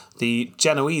off, the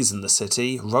Genoese in the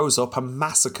city rose up and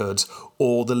massacred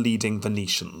all the leading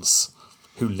Venetians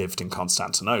who lived in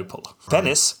Constantinople.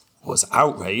 Venice was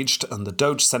outraged, and the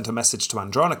Doge sent a message to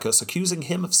Andronicus accusing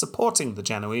him of supporting the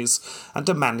Genoese and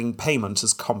demanding payment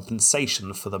as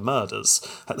compensation for the murders.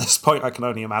 At this point, I can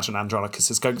only imagine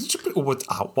Andronicus is going,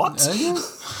 what?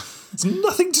 It's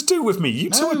nothing to do with me. You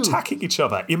two are attacking each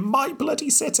other in my bloody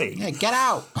city. Yeah, get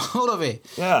out, all of it.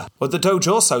 Yeah. Well, the Doge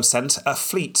also sent a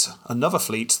fleet, another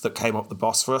fleet that came up the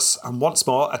Bosphorus and once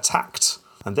more attacked.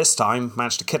 And this time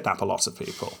managed to kidnap a lot of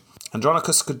people.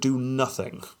 Andronicus could do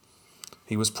nothing.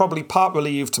 He was probably part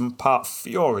relieved and part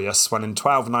furious when in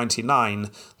 1299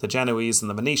 the Genoese and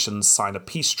the Venetians signed a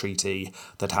peace treaty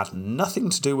that had nothing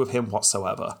to do with him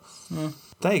whatsoever.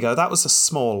 There you go. That was a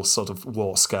small sort of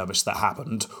war skirmish that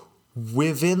happened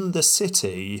within the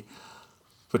city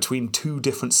between 2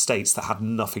 different states that had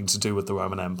nothing to do with the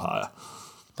Roman Empire.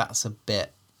 That's a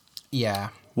bit, yeah.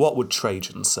 What would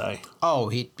Trajan say? Oh,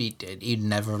 he'd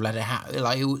never have let it happen.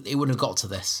 Like, it wouldn't have got to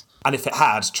this. And if it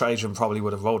had, Trajan probably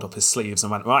would have rolled up his sleeves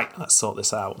and went, right, let's sort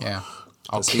this out. Yeah.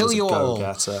 I'll 'Cause he kill was a you all.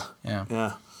 go-getter.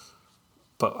 Yeah.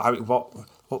 But what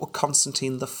would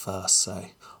Constantine I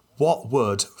say? What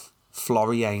would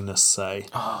Florianus say?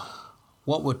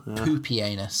 What would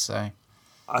Poopianus say?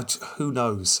 Who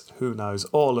knows? Who knows?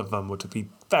 All of them would be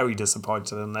very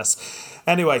disappointed in this.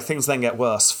 Anyway, things then get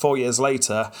worse. 4 years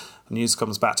later, news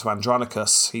comes back to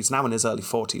Andronicus. He's now in his early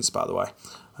 40s, by the way.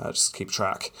 Just keep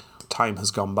track. Time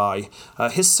has gone by.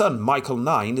 His son, Michael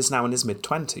IX, is now in his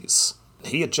mid-20s.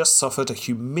 He had just suffered a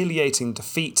humiliating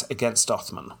defeat against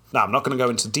Othman. Now, I'm not going to go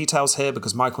into details here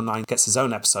because Michael IX gets his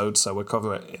own episode, so we'll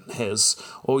cover it in his.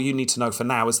 All you need to know for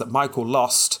now is that Michael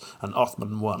lost and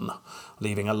Othman won,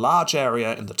 leaving a large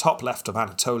area in the top left of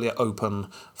Anatolia open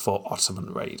for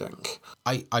Ottoman raiding.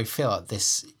 I feel like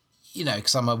this,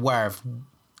 because I'm aware of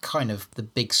kind of the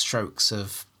big strokes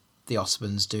of the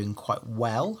Ottomans doing quite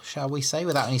well, shall we say,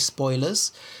 without any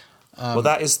spoilers. Well,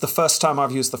 that is the first time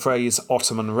I've used the phrase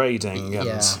Ottoman raiding,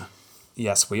 and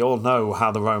yes, we all know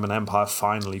how the Roman Empire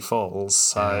finally falls,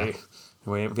 so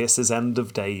this is end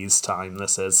of days time,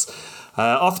 this is.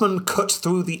 Othman cut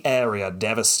through the area,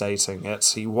 devastating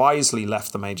it. He wisely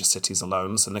left the major cities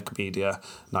alone, so Nicomedia,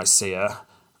 Nicaea,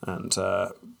 and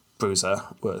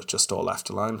Bruza were just all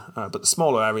left alone, but the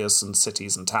smaller areas and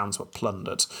cities and towns were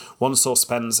plundered. One source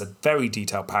spends a very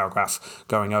detailed paragraph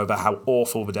going over how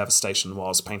awful the devastation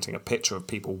was, painting a picture of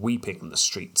people weeping in the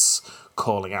streets,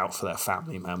 calling out for their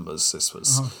family members. This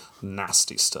was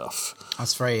nasty stuff.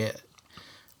 That's very...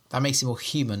 that makes it more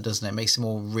human, doesn't it? It makes it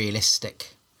more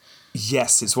realistic.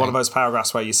 Yes, it's one of those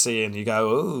paragraphs where you see and you go,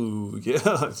 oh,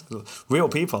 yeah, real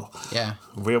people. Yeah.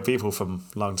 Real people from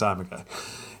a long time ago.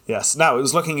 Yes. Now, it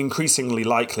was looking increasingly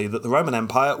likely that the Roman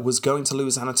Empire was going to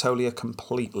lose Anatolia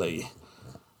completely.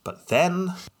 But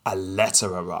then a letter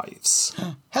arrives.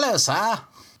 Hello, sir.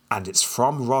 And it's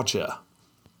from Roger.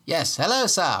 Yes, hello,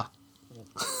 sir.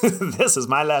 This is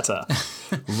my letter.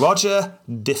 Roger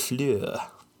de Fleur.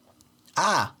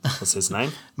 Ah. What's his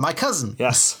name? My cousin.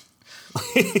 Yes.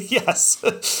 Yes.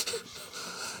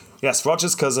 Yes,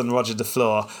 Roger's cousin, Roger de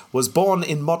Fleur, was born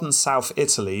in modern South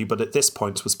Italy, but at this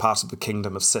point was part of the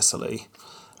Kingdom of Sicily.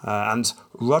 And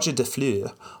Roger de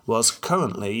Fleur was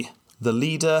currently the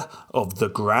leader of the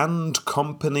Grand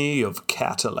Company of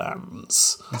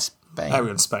Catalans. In Spain.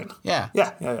 Area in Spain. Yeah.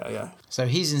 Yeah. So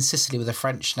he's in Sicily with a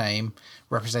French name,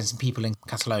 representing people in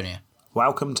Catalonia.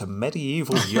 Welcome to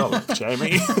medieval Europe,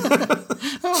 Jamie.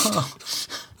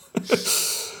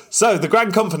 So, the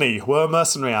Grand Company were a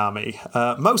mercenary army,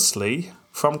 mostly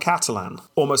from Catalan.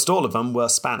 Almost all of them were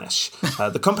Spanish.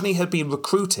 The company had been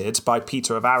recruited by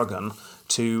Peter of Aragon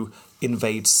to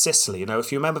invade Sicily. You know,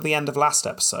 if you remember the end of last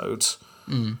episode,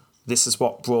 this is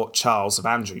what brought Charles of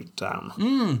Anjou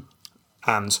down.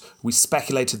 And we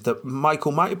speculated that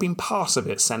Michael might have been part of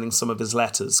it, sending some of his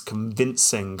letters,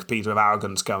 convincing Peter of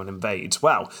Aragon to go and invade.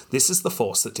 Well, this is the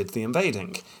force that did the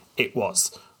invading. It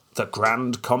was the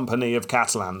Grand Company of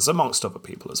Catalans, amongst other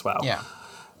people as well. Yeah.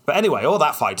 But anyway, all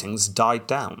that fighting's died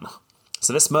down.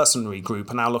 So this mercenary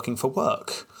group are now looking for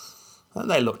work.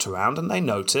 And they looked around and they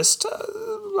noticed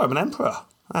Roman Emperor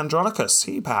Andronicus.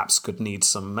 He perhaps could need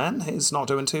some men. He's not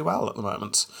doing too well at the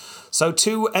moment. So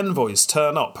 2 envoys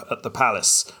turn up at the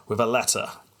palace with a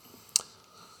letter.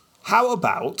 How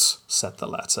about, said the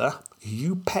letter,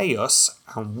 you pay us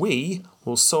and we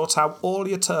will sort out all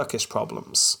your Turkish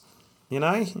problems. You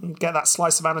know, get that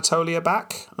slice of Anatolia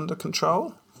back under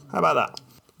control. How about that?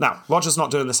 Now, Roger's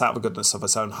not doing this out of the goodness of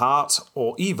his own heart,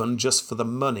 or even just for the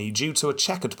money, due to a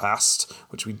checkered past,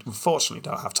 which we unfortunately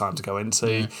don't have time to go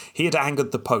into. He had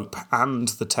angered the Pope and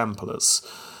the Templars.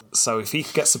 So if he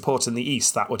could get support in the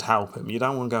East, that would help him. You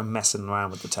don't want to go messing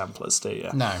around with the Templars, do you?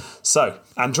 No. So,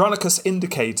 Andronicus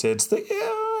indicated that,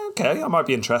 yeah, okay, I might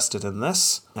be interested in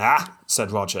this. Ah, said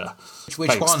Roger. Which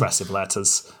Very one? expressive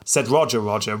letters. Said Roger,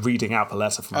 reading out the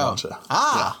letter from Roger.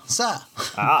 Sir.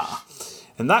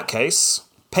 In that case,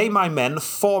 pay my men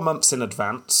 4 months in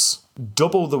advance,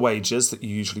 double the wages that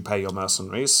you usually pay your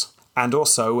mercenaries, and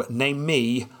also name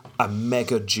me a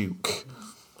mega duke.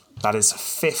 That is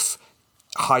 5th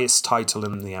highest title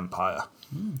in the empire.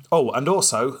 Oh, and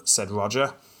also, said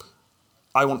Roger,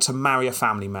 I want to marry a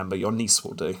family member. Your niece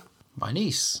will do. My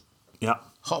niece. Yeah.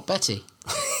 Hot Betty.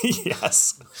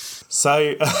 Yes.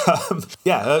 So,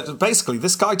 basically,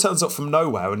 this guy turns up from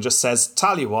nowhere and just says,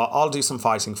 tell you what, I'll do some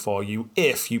fighting for you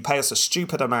if you pay us a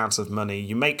stupid amount of money,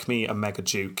 you make me a mega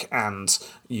duke, and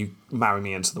you marry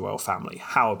me into the royal family.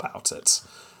 How about it?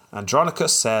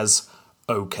 Andronicus says,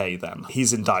 okay then.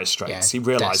 He's in dire straits. Yeah, he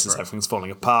realises desperate. everything's falling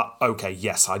apart. Okay,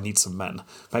 yes, I need some men.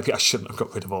 Maybe I shouldn't have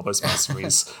got rid of all those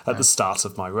mercenaries at the start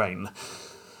of my reign.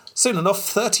 Soon enough,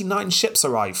 39 ships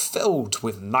arrived, filled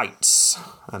with knights,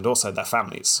 and also their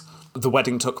families. The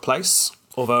wedding took place,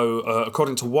 although,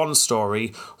 according to one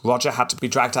story, Roger had to be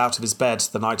dragged out of his bed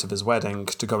the night of his wedding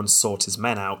to go and sort his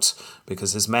men out,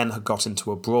 because his men had got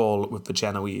into a brawl with the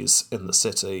Genoese in the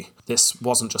city. This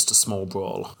wasn't just a small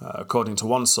brawl. According to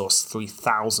one source,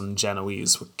 3,000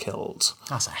 Genoese were killed.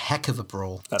 That's a heck of a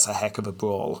brawl. That's a heck of a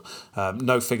brawl.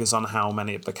 No figures on how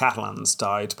many of the Catalans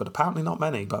died, but apparently not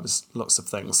many by the looks of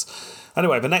things.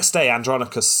 Anyway, the next day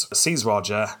Andronicus sees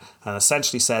Roger and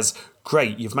essentially says,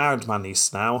 great, you've married my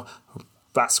niece now.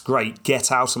 That's great.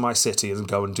 Get out of my city and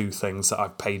go and do things that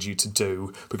I've paid you to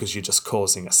do because you're just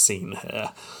causing a scene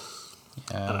here.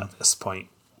 And at this point,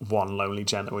 one lonely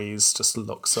Genoese just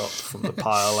looks up from the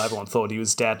pile. Everyone thought he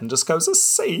was dead and just goes, a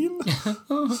scene?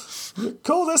 You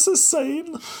call this a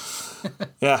scene?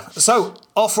 Yeah. So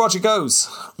off Roger goes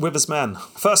with his men.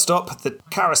 First up, the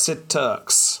Karasid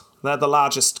Turks. They're the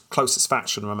largest, closest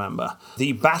faction, remember.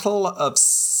 The Battle of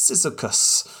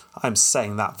Cyzicus. I'm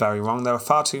saying that very wrong. There are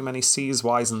far too many C's,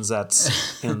 Y's, and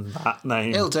Z's in that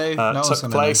name. It'll do.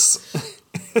 Took place.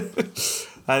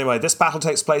 Anyway, this battle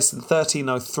takes place in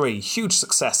 1303. Huge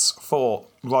success for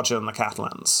Roger and the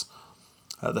Catalans.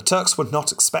 The Turks were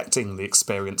not expecting the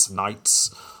experienced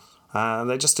knights.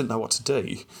 They just didn't know what to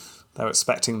do. They were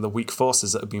expecting the weak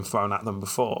forces that had been thrown at them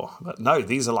before. But no,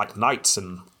 these are like knights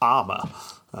in armour,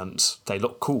 and they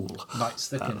look cool. Knights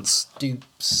that can do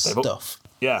stuff.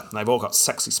 They've all got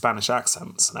sexy Spanish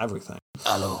accents and everything.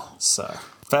 Hello. So,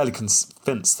 fairly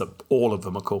convinced that all of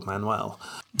them are called Manuel.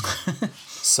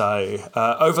 So,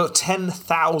 over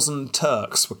 10,000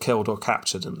 Turks were killed or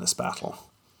captured in this battle.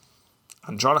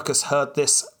 Andronicus heard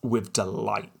this with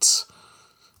delight.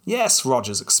 Yes,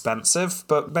 Roger's expensive,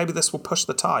 but maybe this will push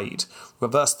the tide,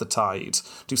 reverse the tide,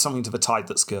 do something to the tide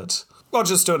that's good.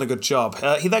 Roger's doing a good job.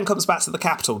 He then comes back to the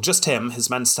capital. Just him. His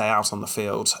men stay out on the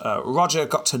field. Roger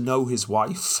got to know his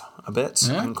wife a bit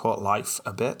and court life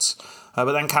a bit.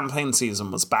 But then campaign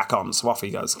season was back on, so off he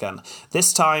goes again.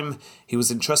 This time, he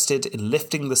was interested in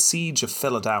lifting the siege of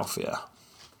Philadelphia.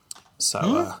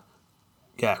 So,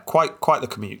 quite the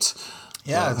commute.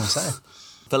 Yeah, I was going to say.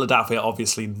 Philadelphia,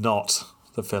 obviously not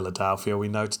the Philadelphia we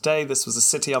know today. This was a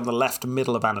city on the left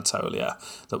middle of Anatolia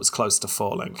that was close to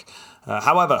falling.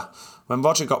 However, when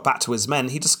Roger got back to his men,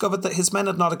 he discovered that his men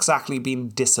had not exactly been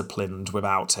disciplined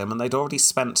without him, and they'd already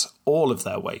spent all of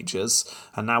their wages,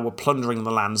 and now were plundering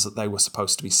the lands that they were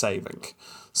supposed to be saving.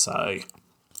 So,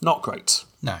 not great.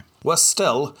 No. Worse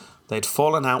still, they'd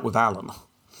fallen out with Alan.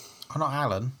 Oh, not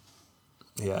Alan.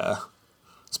 Yeah.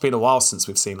 It's been a while since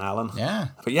we've seen Alan. Yeah.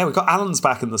 But yeah, we've got Alan's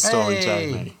back in the story, Hey.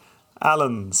 Jamie.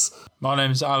 Alan's. My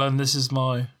name's Alan. This is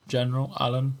my general,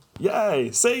 Alan.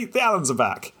 Yay! See, the Allens are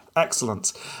back.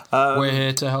 Excellent. We're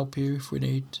here to help you if we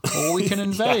need. Or we can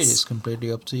invade. Yes. It's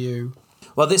completely up to you.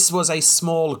 Well, this was a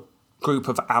small group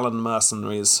of Allen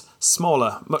mercenaries.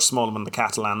 Smaller, much smaller than the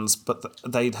Catalans, but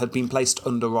they had been placed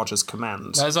under Roger's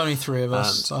command. There's only 3 of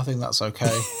us. I think that's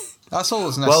okay. That's all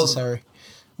that's necessary.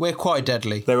 We're quite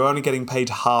deadly. They were only getting paid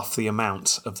half the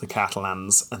amount of the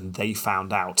Catalans, and they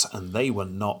found out, and they were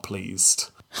not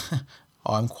pleased.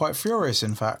 I'm quite furious,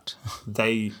 in fact.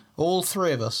 All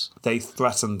 3 of us. They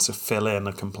threatened to fill in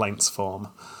a complaints form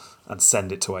and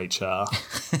send it to HR.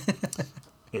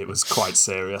 It was quite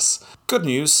serious. Good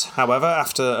news, however,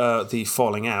 after the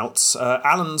falling out,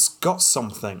 Allen's got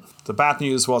something. The bad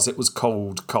news was it was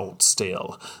cold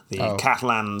steel. The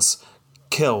Catalans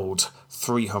killed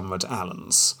 300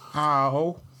 Allens.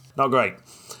 Oh. Not great.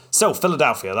 Still,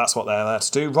 Philadelphia, that's what they're there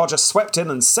to do. Roger swept in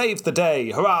and saved the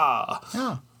day. Hurrah!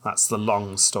 Oh. That's the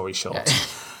long story short.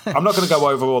 I'm not going to go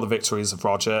over all the victories of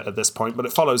Roger at this point, but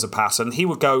it follows a pattern. He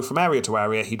would go from area to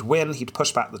area, he'd win, he'd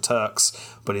push back the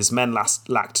Turks, but his men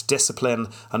lacked discipline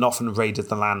and often raided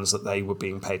the lands that they were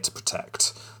being paid to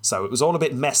protect. So it was all a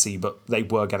bit messy, but they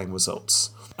were getting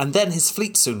results. And then his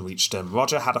fleet soon reached him.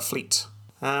 Roger had a fleet.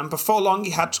 Before long,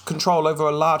 he had control over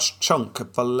a large chunk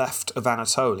of the left of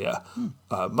Anatolia,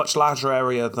 a much larger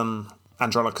area than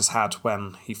Andronicus had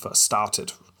when he first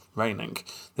started reigning.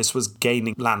 This was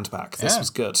gaining land back. This was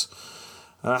good.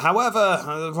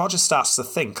 However, Roger starts to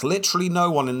think, literally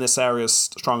no one in this area is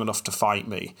strong enough to fight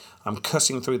me. I'm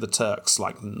cutting through the Turks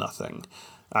like nothing.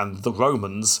 And the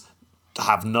Romans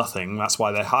have nothing. That's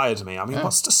why they hired me. I mean,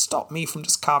 what's to stop me from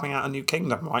just carving out a new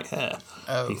kingdom right here?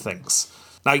 He thinks.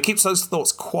 Now, he keeps those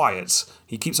thoughts quiet.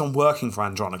 He keeps on working for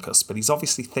Andronicus, but he's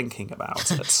obviously thinking about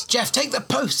it. Jeff, take the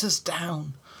posters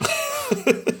down.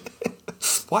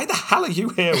 Why the hell are you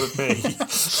here with me?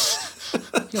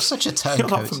 You're such a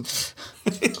turncoat.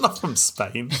 You're not from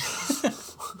Spain.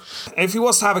 If he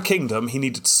was to have a kingdom, he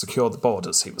needed to secure the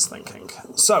borders, he was thinking.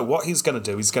 So what he's going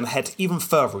to do, he's going to head even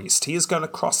further east. He is going to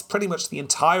cross pretty much the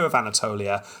entire of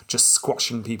Anatolia, just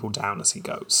squashing people down as he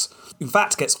goes. In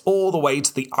fact, gets all the way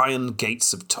to the Iron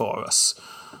Gates of Taurus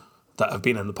that have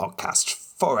been in the podcast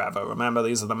forever. Remember,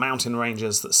 these are the mountain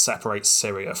ranges that separate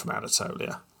Syria from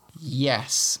Anatolia.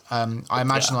 Yes. I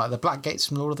imagine like the Black Gates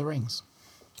from Lord of the Rings.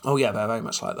 Oh yeah, they're very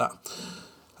much like that.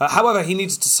 However, he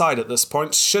needs to decide at this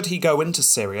point, should he go into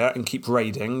Syria and keep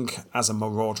raiding as a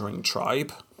marauding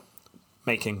tribe,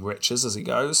 making riches as he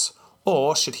goes,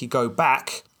 or should he go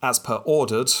back, as per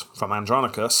ordered from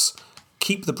Andronicus,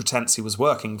 keep the pretense he was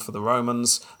working for the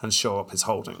Romans and shore up his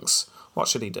holdings? What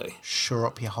should he do? Shore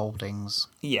up your holdings.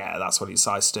 Yeah, that's what he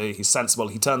decides to do. He's sensible.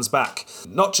 He turns back,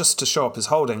 not just to shore up his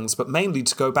holdings, but mainly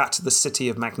to go back to the city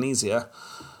of Magnesia,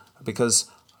 because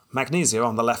Magnesia,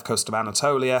 on the left coast of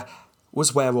Anatolia,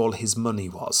 was where all his money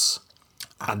was.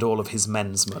 and all of his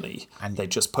men's money. And they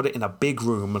just put it in a big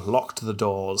room, locked the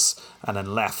doors, and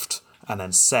then left, and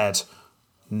then said,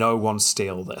 no one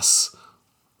steal this.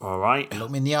 All right?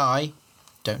 look me in the eye.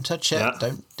 Don't touch it. Yeah.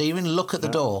 Don't even look at the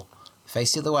door.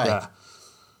 Face the other way. Yeah.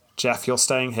 Jeff, you're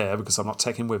staying here because I'm not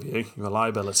taking with you. You're a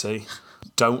liability.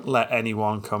 Don't let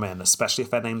anyone come in, especially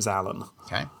if their name's Alan.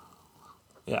 Okay.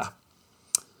 Yeah.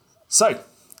 So,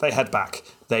 they head back.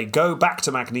 They go back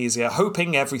to Magnesia,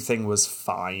 hoping everything was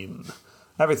fine.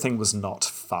 Everything was not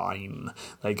fine.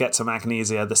 They get to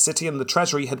Magnesia. The city and the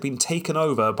treasury had been taken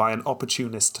over by an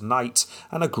opportunist knight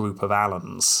and a group of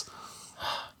Allans.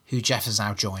 Who Jeff has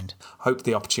now joined. Hope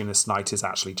the opportunist knight is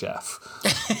actually Jeff.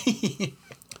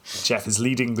 Jeff is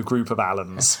leading the group of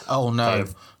Allans. Oh, no.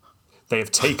 They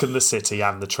have taken the city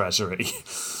and the treasury.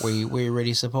 We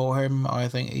really support him. I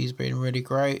think he's been really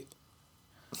great.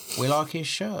 We like his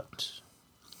shirt.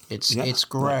 It's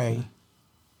grey.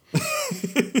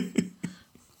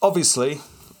 Obviously,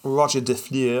 Roger de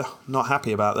Fleur not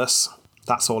happy about this.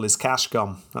 That's all his cash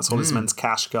gone. That's all his men's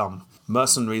cash gone.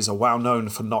 Mercenaries are well known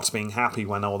for not being happy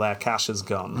when all their cash is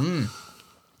gone.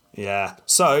 Yeah.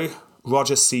 So,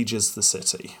 Roger sieges the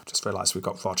city. Just realised we've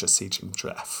got Roger sieging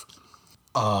Jeff.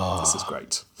 Oh. This is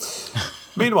great.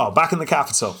 Meanwhile, back in the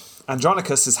capital,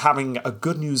 Andronicus is having a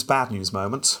good news, bad news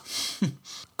moment.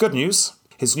 Good news.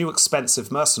 His new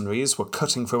expensive mercenaries were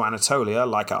cutting through Anatolia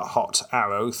like a hot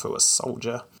arrow through a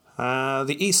soldier.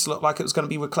 The east looked like it was going to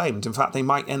be reclaimed. In fact, they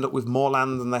might end up with more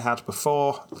land than they had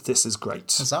before. This is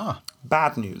great. Huzzah.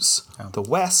 Bad news. Oh. The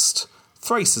west,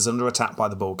 Thrace is under attack by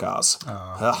the Bulgars.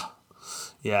 Oh.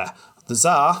 Yeah. The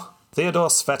Tsar, Theodore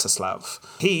Svetoslav,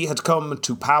 he had come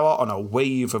to power on a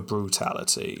wave of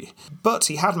brutality. But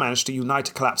he had managed to unite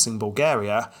a collapsing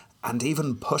Bulgaria and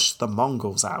even push the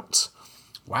Mongols out.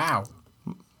 Wow.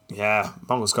 Yeah,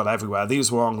 Mongols got everywhere.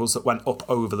 These were Mongols that went up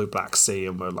over the Black Sea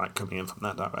and were like coming in from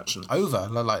that direction. Over,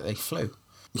 like they flew.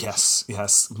 Yes.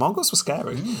 Mongols were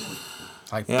scary.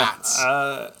 Like bats.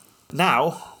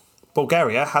 Now,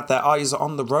 Bulgaria had their eyes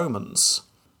on the Romans.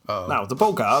 Oh. Now, the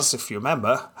Bulgars, if you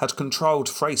remember, had controlled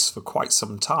Thrace for quite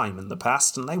some time in the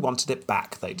past, and they wanted it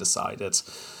back, they decided.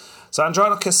 So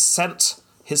Andronicus sent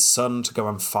his son to go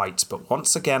and fight, but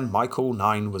once again, Michael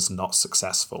IX was not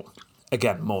successful.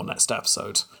 Again, more next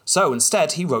episode. So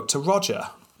instead, he wrote to Roger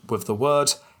with the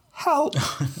word, help!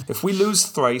 If we lose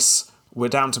Thrace, we're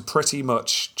down to pretty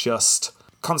much just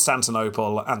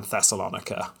Constantinople and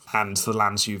Thessalonica and the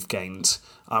lands you've gained.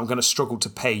 I'm going to struggle to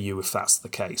pay you if that's the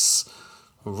case.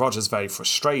 Roger's very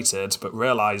frustrated, but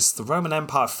realised the Roman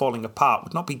Empire falling apart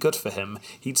would not be good for him.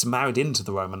 He's married into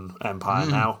the Roman Empire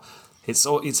now. It's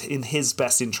in his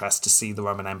best interest to see the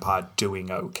Roman Empire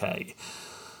doing okay.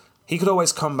 He could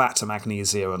always come back to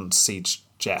Magnesia and siege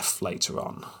Jeff later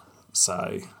on.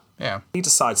 So Yeah. he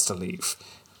decides to leave.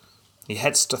 He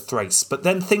heads to Thrace, but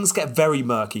then things get very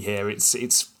murky here.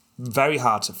 It's very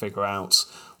hard to figure out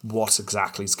what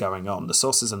exactly is going on. The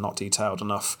sources are not detailed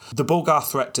enough. The Bulgar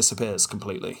threat disappears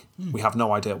completely. We have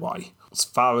no idea why. As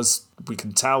far as we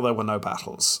can tell, there were no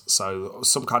battles. So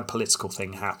some kind of political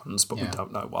thing happens, but we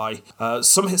don't know why.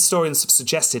 Some historians have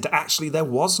suggested actually there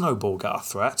was no Bulgar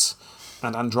threat,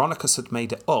 and Andronicus had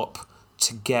made it up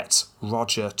to get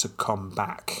Roger to come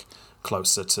back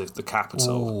closer to the capital.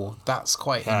 Oh, that's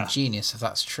quite ingenious if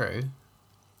that's true.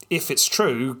 If it's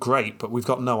true, great, but we've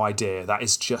got no idea. That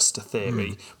is just a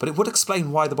theory. But it would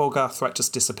explain why the Bulgar threat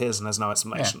just disappears and there's no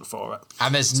explanation for it.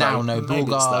 And there's So now no maybe it's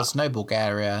Bulgars, that. no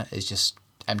Bulgaria. It's just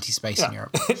empty space in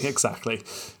Europe. Exactly.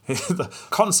 The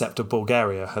concept of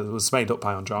Bulgaria was made up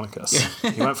by Andronicus.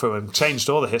 He went through and changed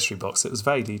all the history books. It was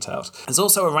very detailed. It's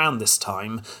also around this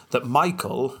time that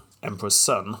Michael, Emperor's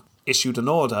son, issued an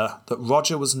order that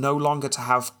Roger was no longer to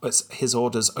have his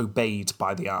orders obeyed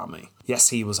by the army. Yes,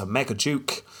 he was a mega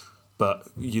duke, but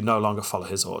you no longer follow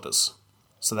his orders.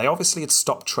 So they obviously had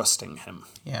stopped trusting him.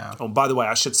 Yeah. Oh, by the way,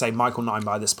 I should say Michael IX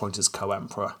by this point is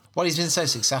co-emperor. Well, he's been so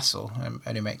successful. It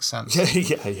only makes sense. Yeah,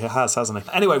 he has, hasn't he?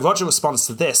 Anyway, Roger responds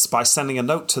to this by sending a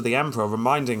note to the emperor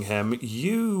reminding him,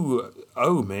 you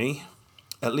owe me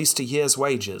at least a year's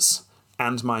wages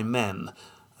and my men.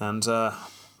 And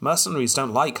mercenaries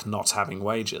don't like not having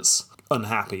wages.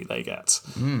 Unhappy they get.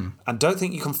 And don't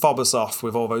think you can fob us off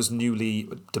with all those newly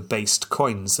debased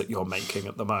coins that you're making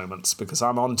at the moment, because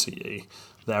I'm on to you.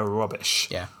 They're rubbish.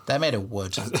 Yeah, they're made of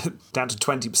wood. Down to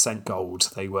 20%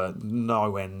 gold. They were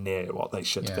nowhere near what they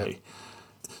should be.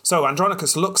 So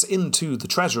Andronicus looks into the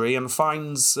treasury and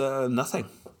finds nothing.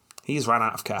 He's ran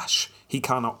out of cash. He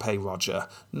cannot pay Roger.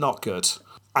 Not good.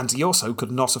 And he also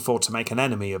could not afford to make an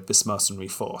enemy of this mercenary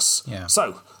force. Yeah.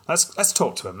 So let's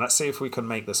talk to him. Let's see if we can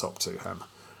make this up to him.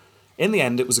 In the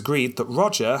end, it was agreed that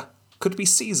Roger could be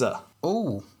Caesar.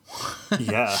 Ooh.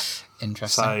 Yeah.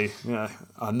 Interesting. So, yeah,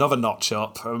 another notch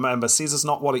up. Remember, Caesar's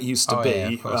not what it used to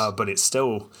be, but it's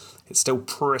still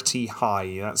pretty high.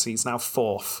 He's now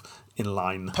 4th in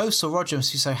line. Postal Roger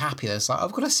must be so happy. It's like,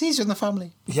 I've got a Caesar in the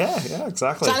family. Yeah,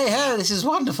 exactly. Tally ho, this is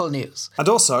wonderful news. And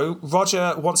also,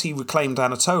 Roger, once he reclaimed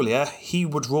Anatolia, he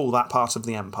would rule that part of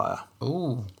the empire.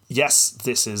 Ooh. Yes,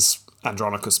 this is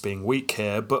Andronicus being weak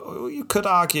here, but you could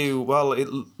argue, well, it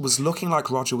was looking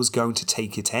like Roger was going to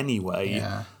take it anyway.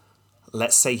 Yeah.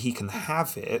 Let's say he can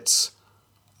have it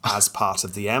as part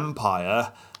of the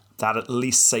empire. That at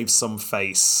least saves some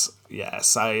face.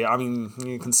 Yes, I mean,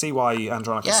 you can see why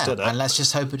Andronicus did it. And let's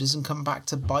just hope it doesn't come back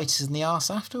to bite us in the arse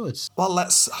afterwards. Well,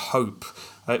 let's hope.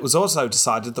 It was also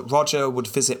decided that Roger would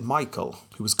visit Michael,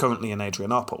 who was currently in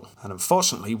Adrianople. And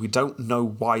unfortunately, we don't know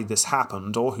why this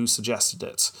happened or who suggested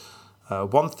it.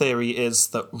 One theory is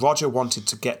that Roger wanted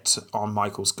to get on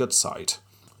Michael's good side.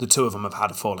 The two of them have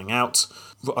had a falling out.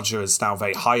 Roger is now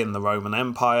very high in the Roman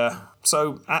Empire,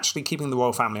 so actually keeping the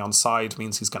royal family on side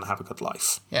means he's going to have a good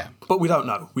life. Yeah. But we don't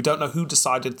know. We don't know who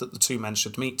decided that the two men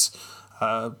should meet,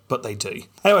 but they do.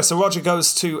 Anyway, so Roger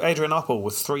goes to Adrianople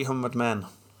with 300 men,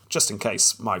 just in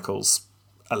case Michael's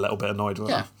a little bit annoyed with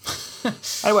him.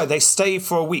 Anyway, they stay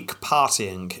for a week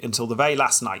partying until the very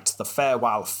last night, the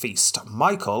farewell feast.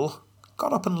 Michael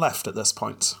got up and left at this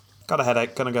point. Got a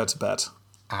headache, gonna go to bed.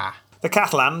 The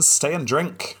Catalans stay and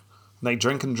drink. They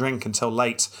drink and drink until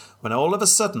late, when all of a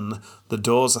sudden the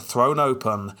doors are thrown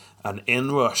open and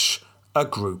in rush a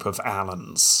group of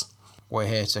Alans. We're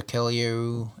here to kill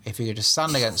you. If you could just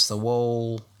stand against the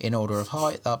wall in order of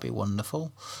height, that'd be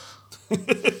wonderful.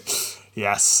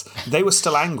 Yes, they were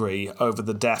still angry over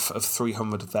the death of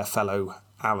 300 of their fellow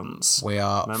Alans. We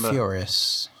are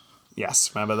furious.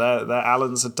 Yes, remember their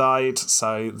Alans had died,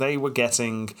 so they were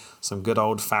getting some good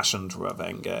old-fashioned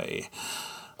revenge.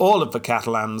 All of the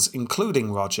Catalans,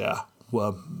 including Roger,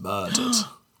 were murdered.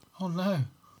 Oh no.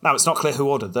 Now, it's not clear who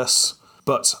ordered this,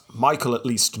 but Michael at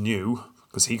least knew,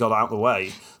 because he got out of the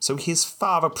way, so his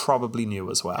father probably knew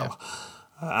as well.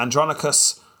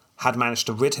 Andronicus had managed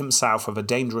to rid himself of a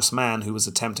dangerous man who was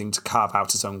attempting to carve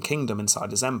out his own kingdom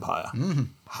inside his empire.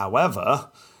 However,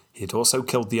 he had also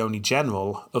killed the only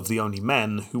general of the only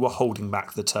men who were holding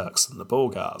back the Turks and the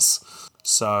Bulgars.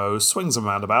 So, swings and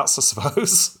roundabouts, I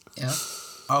suppose. Yeah.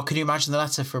 Oh, can you imagine the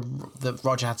letter that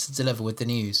Roger had to deliver with the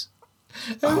news?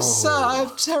 Oh, sir, I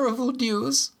have terrible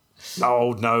news.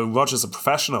 Oh, no, Roger's a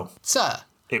professional. Sir,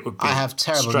 it would be I have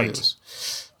terrible news.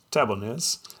 Terrible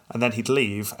news. And then he'd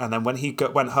leave, and then when he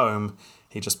went home,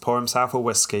 he'd just pour himself a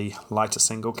whiskey, light a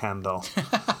single candle.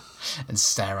 And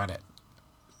stare at it.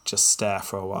 Just stare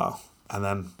for a while. And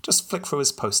then just flick through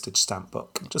his postage stamp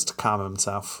book, just to calm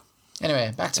himself.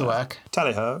 Anyway, back to work.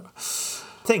 Tally-ho.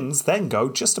 Things then go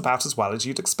just about as well as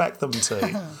you'd expect them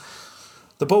to.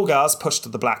 The Bulgars push to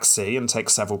the Black Sea and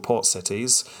take several port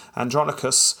cities.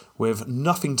 Andronicus, with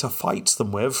nothing to fight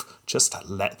them with, just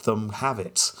let them have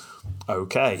it.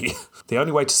 Okay. The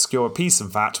only way to secure a peace, in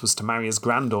fact, was to marry his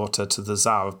granddaughter to the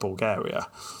Tsar of Bulgaria.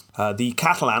 The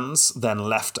Catalans then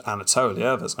left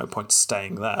Anatolia. There's no point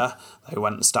staying there. They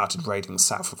went and started raiding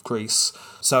south of Greece.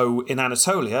 So in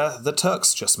Anatolia, the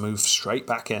Turks just moved straight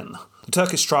back in. The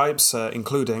Turkish tribes,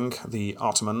 including the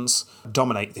Ottomans,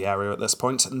 dominate the area at this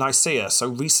point. Nicaea, so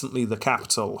recently the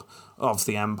capital of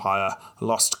the empire,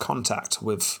 lost contact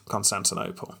with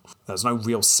Constantinople. There's no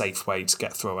real safe way to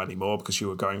get through anymore because you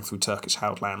were going through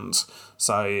Turkish-held land.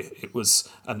 So it was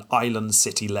an island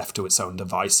city left to its own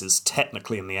devices,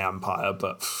 technically in the empire,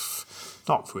 but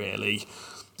not really.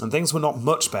 And things were not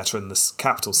much better in this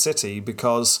capital city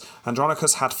because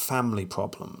Andronicus had family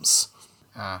problems.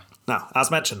 Now, as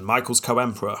mentioned, Michael's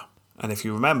co-emperor. And if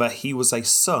you remember, he was a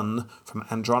son from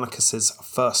Andronicus's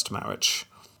first marriage,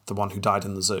 the one who died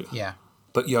in the zoo. Yeah.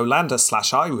 But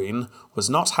Yolanda/Irene was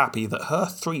not happy that her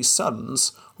 3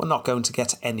 sons were not going to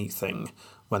get anything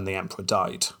when the emperor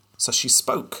died. So she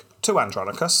spoke to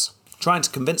Andronicus, trying to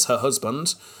convince her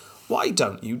husband, why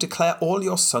don't you declare all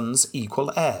your sons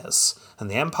equal heirs,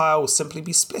 and the empire will simply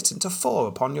be split into 4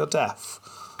 upon your death.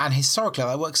 And historically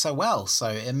that works so well, so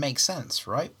it makes sense,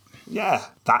 right? Yeah,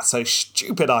 that's a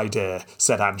stupid idea,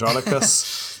 said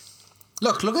Andronicus.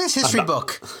 Look at this history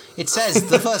book. It says,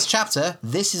 the first chapter,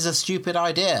 this is a stupid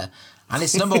idea. And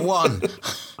it's number 1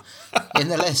 in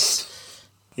the list.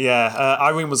 Yeah,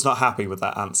 Irene was not happy with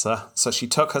that answer, so she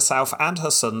took herself and her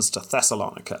sons to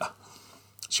Thessalonica.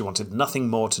 She wanted nothing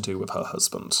more to do with her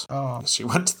husband. She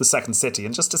went to the second city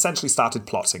and just essentially started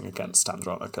plotting against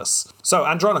Andronicus. So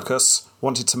Andronicus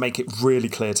wanted to make it really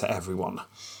clear to everyone.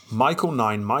 Michael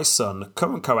IX, my son,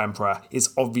 current co-emperor,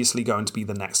 is obviously going to be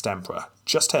the next emperor.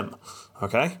 Just him.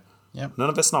 Okay? Yep. None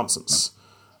of this nonsense.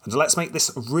 Yep. And let's make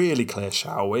this really clear,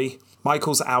 shall we?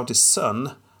 Michael's eldest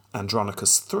son,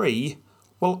 Andronicus III,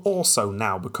 will also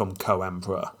now become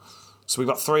co-emperor. So we've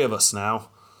got 3 of us now.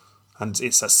 And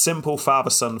it's a simple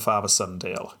father-son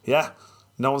deal. Yeah?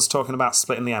 No one's talking about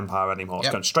splitting the empire anymore. It's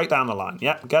going straight down the line.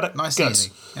 Yeah? Get it? Nice and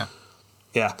easy. Yeah.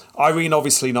 Yeah. Irene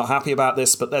obviously not happy about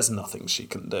this, but there's nothing she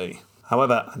can do.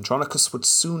 However, Andronicus would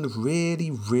soon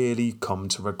really, really come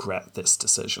to regret this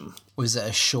decision. Was it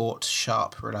a short,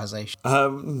 sharp realisation?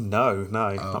 No,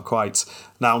 not quite.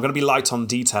 Now, I'm going to be light on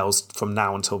details from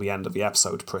now until the end of the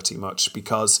episode, pretty much,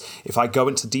 because if I go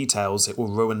into details, it will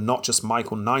ruin not just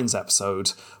Michael IX's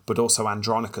episode, but also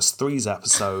Andronicus III's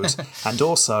episode, and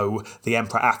also the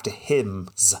Emperor After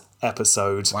Him's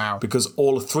episode. Wow. Because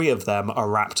all 3 of them are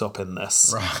wrapped up in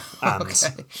this. Right. And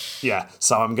Okay. yeah,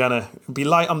 so I'm going to be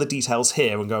light on the details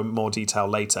here and go in more detail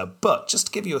later, but just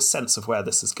to give you a sense of where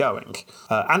this is going.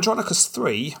 Andronicus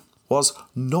III was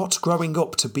not growing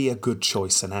up to be a good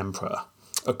choice in emperor,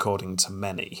 according to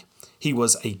many. He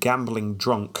was a gambling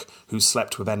drunk who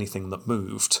slept with anything that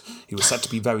moved. He was said to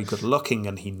be very good looking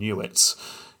and he knew it.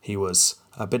 He was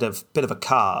a bit of a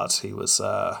card. He was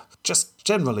just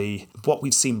generally what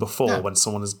we've seen before when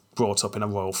someone is brought up in a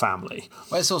royal family.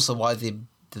 Well, it's also why the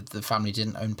family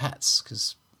didn't own pets,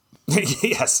 because...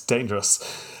 Yes, dangerous.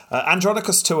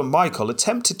 Andronicus II and Michael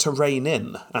attempted to rein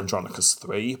in Andronicus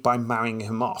III by marrying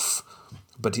him off,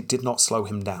 but it did not slow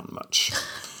him down much.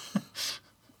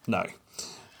 No.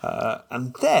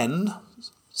 And then,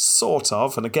 sort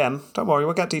of, and again, don't worry,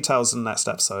 we'll get details in the next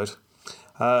episode,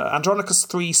 Andronicus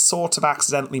III sort of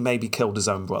accidentally maybe killed his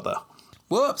own brother.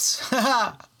 Whoops!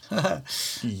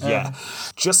 Yeah.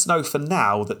 Just know for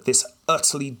now that this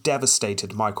utterly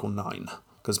devastated Michael IX,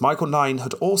 because Michael IX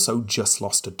had also just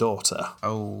lost a daughter.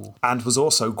 Oh. And was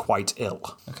also quite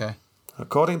ill. Okay.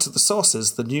 According to the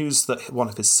sources, the news that one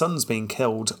of his sons being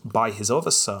killed by his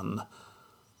other son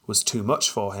was too much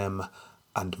for him,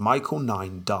 and Michael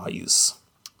IX dies.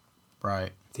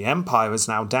 Right. The empire is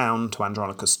now down to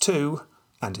Andronicus II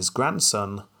and his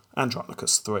grandson,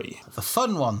 Andronicus III. The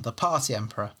fun one, the party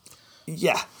emperor.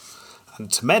 Yeah. And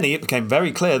to many, it became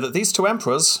very clear that these 2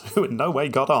 emperors, who in no way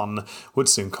got on, would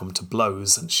soon come to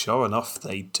blows, and sure enough,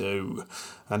 they do.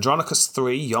 Andronicus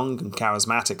III, young and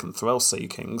charismatic and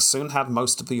thrill-seeking, soon had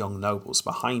most of the young nobles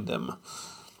behind him.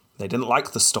 They didn't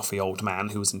like the stuffy old man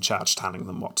who was in charge telling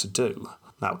them what to do.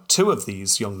 Now, 2 of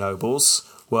these young nobles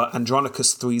were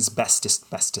Andronicus III's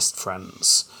bestest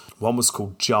friends. One was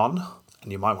called John,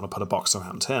 and you might want to put a box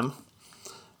around him.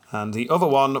 And the other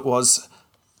one was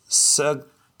Sergianis.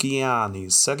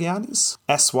 Syrgiannes.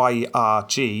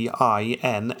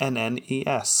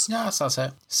 Yeah, that's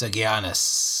it.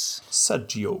 Sergianus.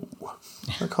 Sergio.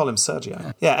 I call him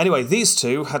Sergio. Yeah, anyway, these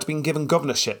 2 had been given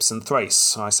governorships in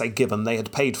Thrace. I say given, they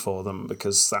had paid for them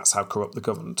because that's how corrupt the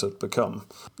government had become.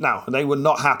 Now, they were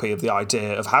not happy of the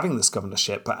idea of having this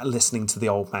governorship but listening to the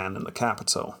old man in the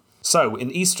capital. So,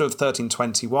 in Easter of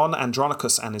 1321,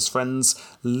 Andronicus and his friends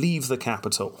leave the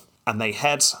capital and they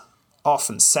head off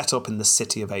and set up in the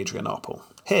city of Adrianople.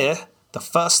 Here, the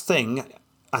first thing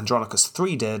Andronicus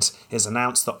III did is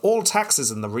announce that all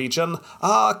taxes in the region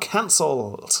are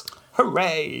cancelled.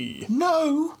 Hooray!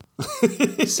 No!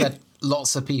 Said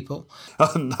lots of people.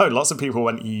 Oh no, lots of people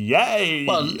went, yay!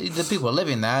 Well, the people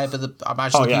living there, but I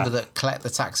imagine the people that collect the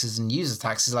taxes and use the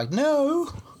taxes like, no!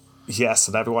 Yes,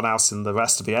 and everyone else in the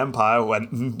rest of the empire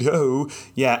went, no.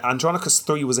 Yeah, Andronicus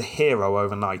III was a hero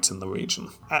overnight in the region,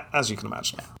 as you can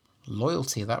imagine. Yeah.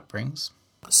 Loyalty that brings.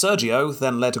 Sergio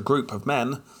then led a group of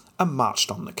men and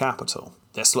marched on the capital.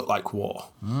 This looked like war.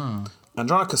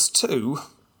 Andronicus II,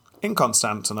 in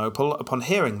Constantinople, upon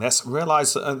hearing this,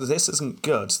 realised that this isn't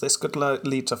good. This could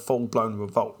lead to full-blown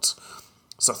revolt.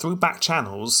 So through back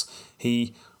channels,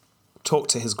 he talked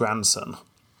to his grandson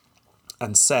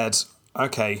and said,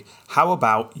 okay, how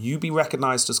about you be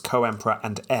recognised as co-emperor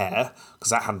and heir,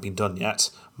 because that hadn't been done yet.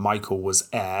 Michael was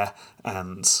heir,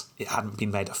 and it hadn't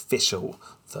been made official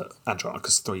that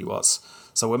Andronicus III was.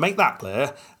 So we'll make that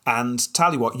clear, and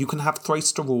tell you what, you can have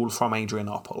Thrace to rule from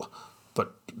Adrianople.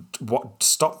 But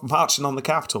stop marching on the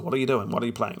capital. What are you doing? What are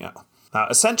you playing at? Now,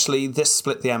 essentially, this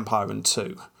split the empire in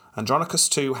 2. Andronicus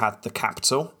II had the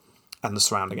capital and the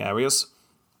surrounding areas.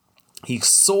 He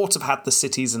sort of had the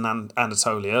cities in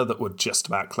Anatolia that were just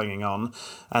about clinging on.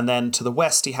 And then to the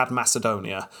west, he had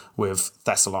Macedonia, with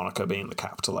Thessalonica being the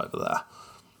capital over there.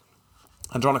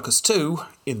 Andronicus II,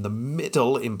 in the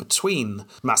middle, in between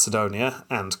Macedonia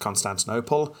and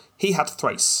Constantinople, he had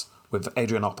Thrace, with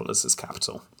Adrianople as his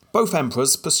capital. Both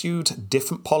emperors pursued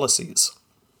different policies,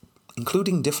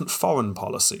 including different foreign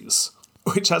policies.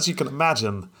 which, as you can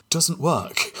imagine, doesn't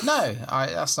work. No,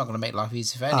 that's not going to make life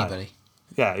easy for anybody.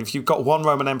 Yeah, if you've got one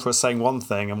Roman emperor saying one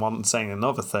thing and one saying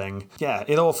another thing, yeah,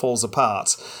 it all falls apart.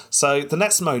 So the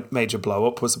next major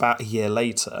blow-up was about a year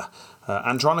later.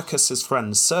 Andronicus'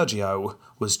 friend Sergio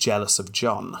was jealous of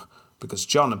John, because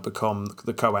John had become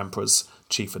the co-emperor's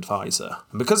chief advisor.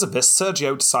 And because of this,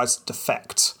 Sergio decides to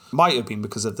defect. Might have been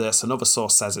because of this. Another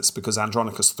source says it's because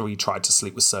Andronicus III tried to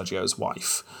sleep with Sergio's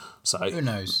wife. So who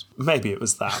knows? Maybe it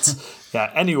was that.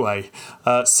 Yeah, anyway,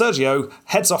 Sergio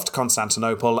heads off to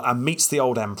Constantinople and meets the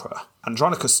old emperor.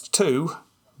 Andronicus II,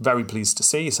 very pleased to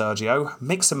see Sergio,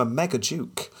 makes him a mega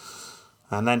duke.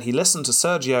 And then he listened to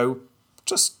Sergio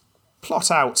just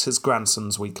plot out his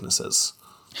grandson's weaknesses,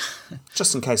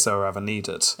 just in case they were ever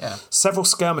needed. Yeah. Several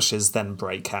skirmishes then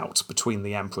break out between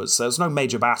the emperors. There's no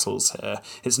major battles here.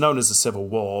 It's known as a civil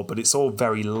war, but it's all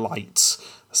very light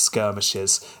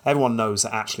skirmishes. Everyone knows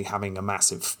that actually having a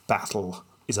massive battle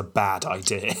is a bad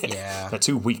idea. Yeah. They're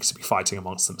too weak to be fighting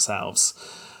amongst themselves.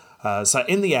 So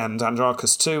in the end,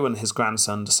 Andronicus II and his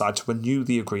grandson decide to renew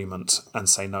the agreement and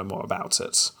say no more about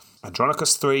it.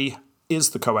 Andronicus III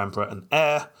is the co-emperor and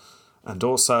heir, and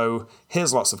also,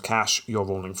 here's lots of cash, you're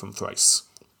ruling from Thrace.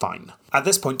 Fine. At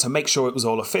this point, to make sure it was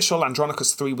all official,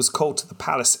 Andronicus III was called to the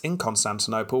palace in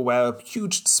Constantinople, where a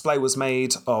huge display was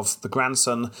made of the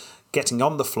grandson getting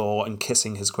on the floor and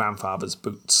kissing his grandfather's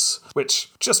boots, which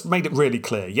just made it really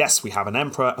clear, yes, we have an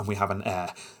emperor and we have an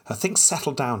heir. Things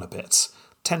settled down a bit.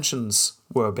 Tensions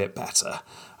were a bit better.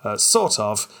 Sort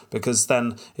of, because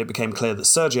then it became clear that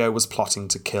Sergio was plotting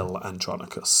to kill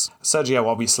Andronicus. Sergio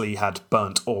obviously had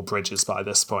burnt all bridges by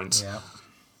this point,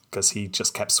 because he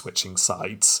just kept switching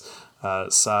sides.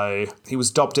 So he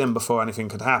was dobbed in before anything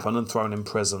could happen and thrown in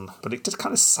prison, but it did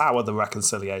kind of sour the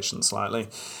reconciliation slightly.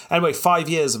 Anyway, 5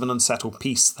 years of an unsettled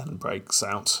peace then breaks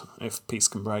out, if peace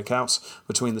can break out,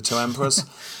 between the two emperors.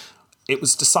 It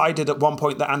was decided at one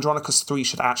point that Andronicus III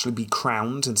should actually be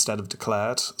crowned instead of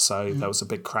declared, so there was a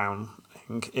big crowning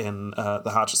in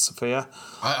the Hagia Sophia.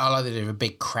 I like the idea of a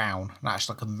big crown,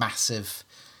 actually like a massive...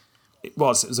 It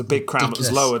was a big crown that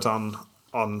was lowered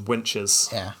on winches.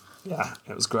 Yeah. Yeah,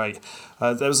 it was great.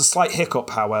 There was a slight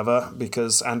hiccup, however,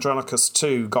 because Andronicus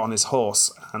II got on his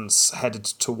horse and headed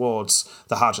towards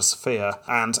the Hagia Sophia,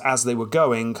 and as they were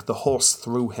going, the horse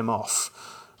threw him off.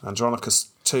 Andronicus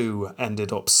II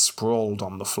ended up sprawled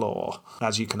on the floor.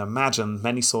 As you can imagine,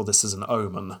 many saw this as an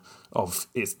omen of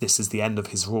this is the end of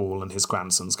his rule and his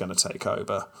grandson's going to take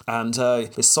over. And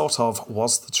this sort of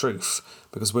was the truth,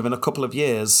 because within a couple of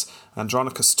years,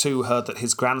 Andronicus II heard that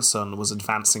his grandson was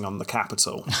advancing on the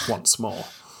capital once more.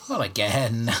 Not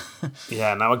again.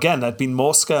 Yeah, now again, there'd been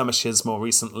more skirmishes more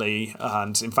recently,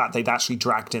 and in fact, they'd actually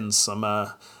dragged in some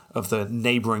of the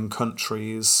neighbouring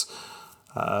countries.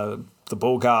 The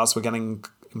Bulgars were getting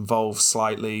involved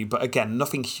slightly, but again,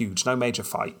 nothing huge, no major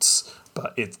fights,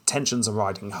 but tensions are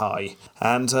riding high.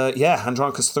 And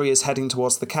Andronicus III is heading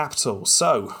towards the capital.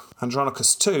 So,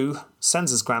 Andronicus II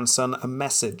sends his grandson a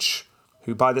message,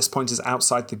 who by this point is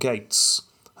outside the gates.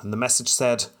 And the message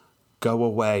said, "Go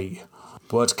away."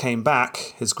 Word came back,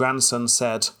 his grandson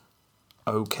said,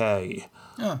 "Okay."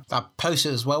 Yeah, that poster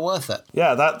was well worth it.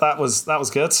 Yeah, that was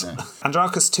good. Yeah.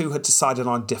 Andronicus II had decided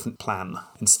on a different plan.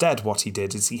 Instead, what he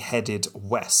did is he headed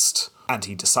west, and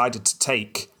he decided to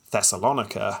take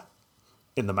Thessalonica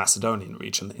in the Macedonian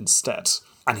region instead.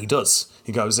 And he does.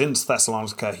 He goes into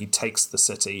Thessalonica, he takes the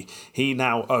city. He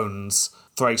now owns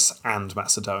Thrace and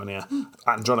Macedonia.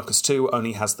 Andronicus II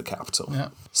only has the capital. Yeah.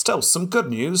 Still, some good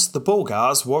news. The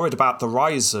Bulgars, worried about the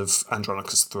rise of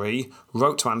Andronicus III,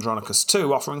 wrote to Andronicus II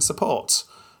offering support.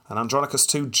 And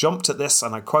Andronicus II jumped at this,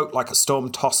 and I quote, like a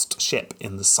storm-tossed ship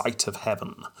in the sight of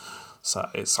heaven. So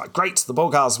it's like, great, the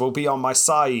Bulgars will be on my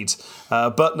side.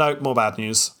 But no, more bad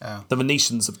news. Oh. The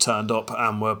Venetians have turned up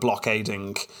and were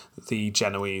blockading the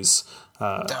Genoese.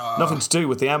 Nothing to do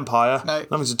with the empire,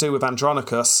 nothing to do with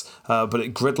Andronicus, but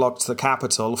it gridlocked the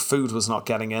capital, food was not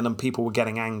getting in, and people were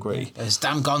getting angry. Those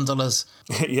damn gondolas.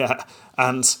 Yeah,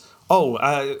 and,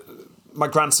 my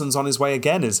grandson's on his way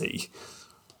again, is he?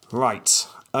 Right,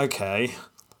 okay.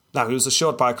 Now, he was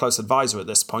assured by a close advisor at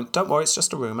this point, don't worry, it's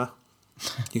just a rumour.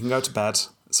 You can go to bed.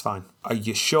 It's fine. Are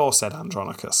you sure? Said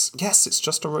Andronicus. Yes, it's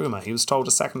just a rumour. He was told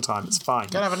a second time. It's fine.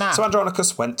 Go have a nap. So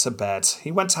Andronicus went to bed.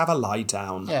 He went to have a lie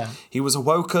down. Yeah. He was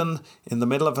awoken in the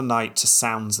middle of the night to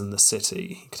sounds in the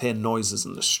city. He could hear noises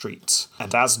in the street.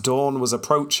 And as dawn was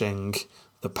approaching,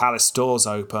 the palace doors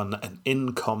open and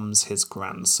in comes his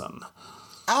grandson.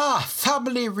 Ah,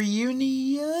 family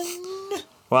reunion.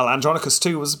 Well, Andronicus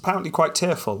II was apparently quite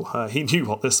tearful. He knew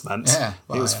what this meant. Yeah,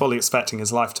 he was fully expecting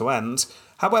his life to end.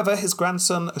 However, his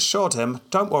grandson assured him,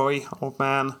 don't worry, old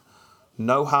man,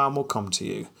 no harm will come to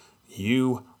you.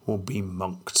 You will be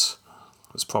monked.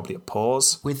 There's probably a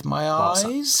pause. With my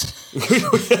eyes?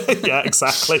 Yeah,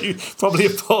 exactly. Probably a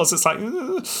pause. It's like,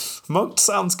 monked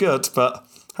sounds good, but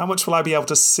how much will I be able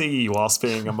to see whilst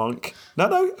being a monk?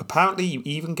 No, apparently you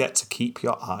even get to keep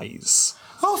your eyes.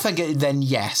 Oh, then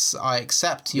yes, I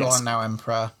accept you are now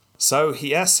emperor. So,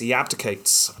 he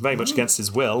abdicates, very much against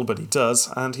his will, but he does,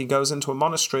 and he goes into a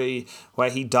monastery where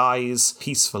he dies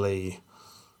peacefully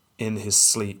in his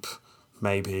sleep.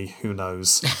 Maybe, who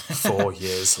knows, 4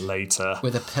 years later.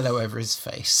 With a pillow over his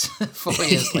face 4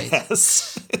 years later.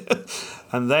 Yes.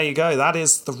 And there you go. That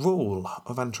is the rule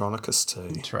of Andronicus II.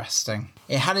 Interesting.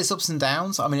 It had its ups and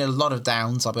downs. I mean, a lot of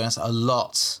downs, I'll be honest. A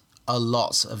lot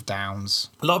of downs.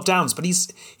 A lot of downs, but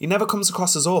he never comes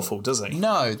across as awful, does he?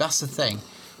 No, that's the thing.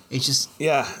 It's just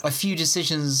a few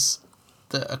decisions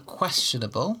that are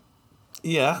questionable.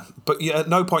 Yeah, but at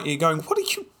no point are you going, what are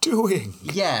you doing?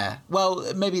 Yeah,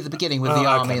 well, maybe at the beginning with the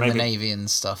army and the navy and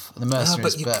stuff, the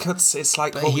mercenaries. It's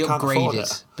like, but well, he we can't afford upgraded.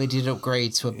 it. But he did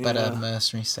upgrade to a better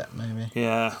mercenary set, maybe.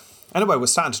 Yeah. Anyway, we're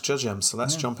starting to judge him, so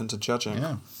let's jump into judging.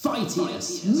 Yeah.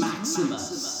 Phytius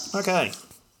Maximus. Okay,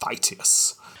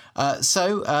 Phytius.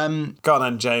 Go on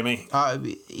then, Jamie.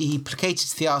 He placated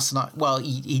the Arsenites. Well,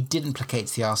 he didn't placate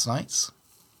the Arsenites.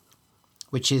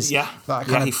 Which is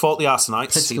he fought the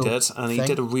Arsenites, he did, and he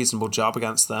did a reasonable job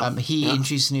against them. He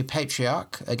introduced a new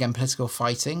patriarch, again, political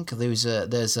fighting. There's a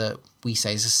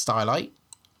stylite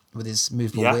with his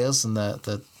movable wheels and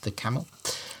the camel.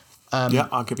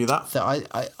 I'll give you that.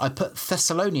 I put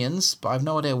Thessalonians, but I have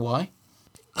no idea why.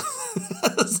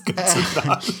 That's good to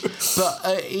know.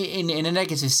 But in a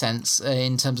negative sense,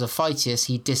 in terms of Phytius,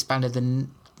 he disbanded the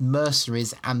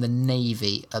mercenaries and the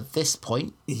navy at this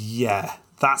point. Yeah.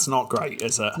 That's not great,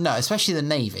 is it? No, especially the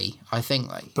navy, I think.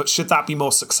 But should that be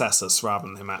more successus rather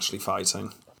than him actually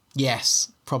fighting?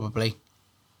 Yes, probably.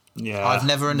 Yeah, I've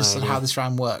never understood how this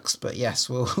round works, but yes,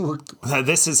 we'll...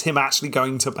 This is him actually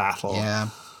going to battle. Yeah.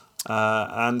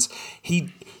 And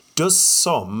he does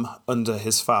some under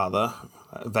his father.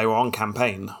 They were on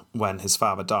campaign when his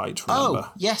father died, remember?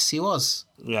 Oh, yes, he was.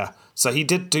 Yeah. So he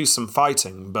did do some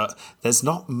fighting, but there's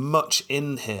not much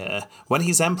in here. When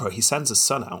he's emperor, he sends his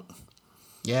son out.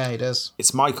 Yeah, he does.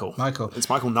 It's Michael. It's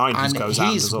Michael IX who goes out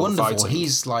and does all the fighting.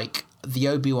 He's like the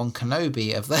Obi-Wan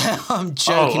Kenobi of the... I'm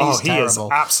joking, he's terrible. He is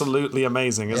absolutely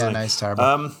amazing, isn't he? Yeah, no, he's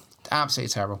terrible. Absolutely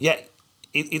terrible. Yeah,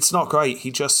 it's not great. He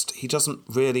doesn't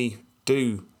really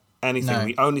do anything. No.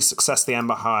 The only success the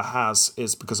Empire has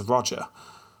is because of Roger.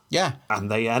 Yeah.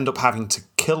 And they end up having to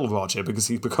kill Roger because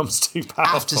he becomes too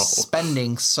powerful. After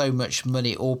spending so much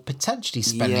money, or potentially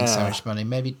spending so much money.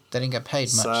 Maybe they didn't get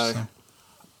paid much. So.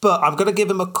 But I'm going to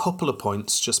give him a couple of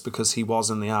points just because he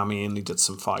was in the army and he did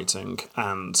some fighting.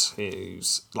 And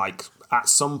he's like, at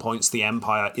some points, the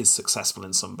Empire is successful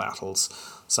in some battles.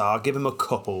 So I'll give him a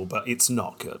couple, but it's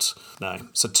not good. No.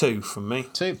 So 2 from me.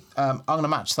 2. I'm going to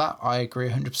match that. I agree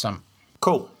 100%.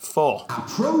 Cool. 4.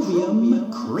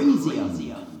 Approbium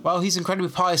Crazium. Well, he's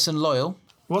incredibly pious and loyal.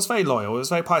 He was very loyal. He was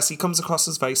very pious. He comes across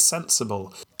as very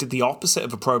sensible. Did the opposite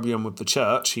of opprobrium with the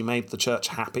church. He made the church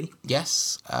happy.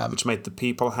 Yes. Which made the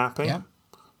people happy. Yeah.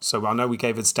 So I know we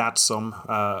gave his dad some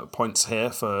points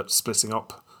here for splitting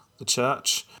up the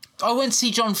church. I went to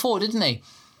see John IV, didn't he?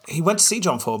 He went to see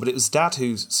John IV, but it was Dad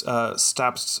who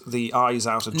stabbed the eyes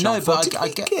out of John IV.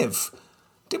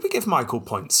 Did we give Michael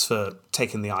points for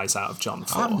taking the eyes out of John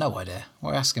IV? I have no idea.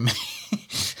 Why are you asking me?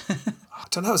 I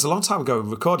don't know. It was a long time ago we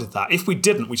recorded that. If we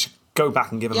didn't, we should go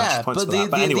back and give him extra points for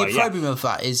that. But anyway, the problem of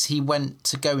that is he went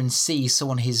to go and see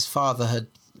someone his father had,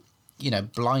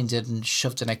 blinded and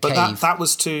shoved in a cave. But that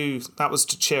was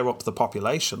to cheer up the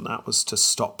population. That was to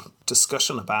stop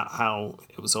discussion about how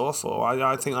it was awful.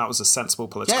 I think that was a sensible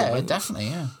political move. Definitely,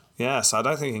 yeah. Yeah, so I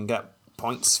don't think he can get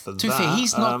points for that. To be fair,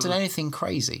 he's not done anything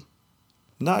crazy.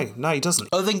 No, he doesn't.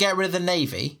 Other than get rid of the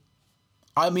navy.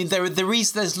 I mean,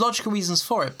 there's logical reasons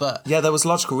for it, but... Yeah, there was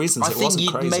logical reasons. It wasn't crazy.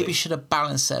 I think you maybe should have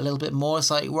balanced it a little bit more.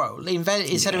 It's like,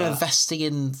 instead of investing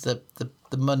in the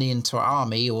money into our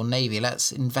army or navy,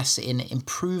 let's invest it in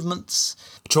improvements.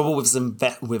 The trouble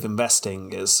with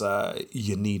investing is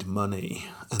you need money,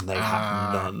 and they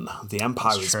have none. The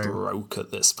Empire is broke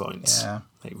at this point. Yeah.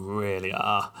 They really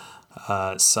are.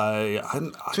 I'd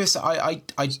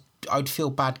feel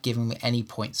bad giving any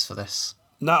points for this.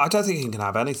 No, I don't think he can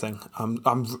have anything.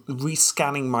 I'm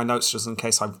re-scanning my notes just in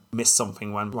case I missed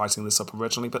something when writing this up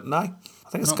originally, but no, I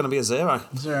think it's going to be a 0.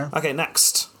 0. Okay,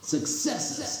 next.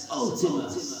 Successus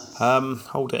Ultimus.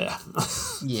 Oh dear.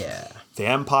 Yeah. The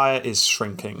Empire is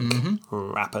shrinking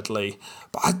rapidly,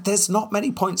 but there's not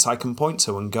many points I can point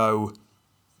to and go,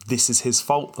 this is his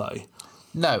fault, though.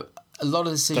 No. a lot of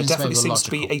There decisions definitely made were seems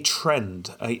to be logical. a trend.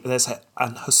 There's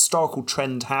an historical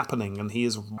trend happening, and he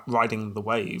is riding the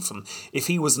wave. And if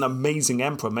he was an amazing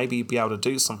emperor, maybe he'd be able to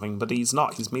do something, but he's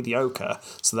not. He's mediocre,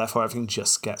 so therefore everything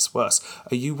just gets worse.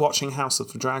 Are you watching House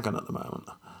of the Dragon at the moment?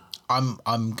 I'm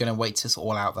going to wait till it's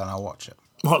all out, then I'll watch it.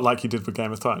 What, like you did with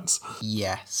Game of Thrones?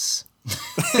 Yes.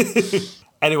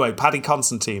 Anyway, Paddy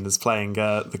Constantine is playing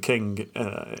the king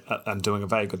and doing a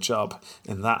very good job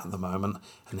in that at the moment.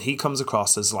 And he comes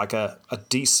across as like a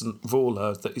decent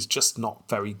ruler that is just not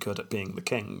very good at being the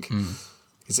king.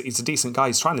 He's a decent guy.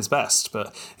 He's trying his best,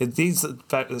 but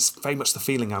it's very much the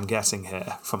feeling I'm getting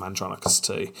here from Andronicus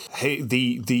too.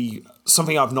 The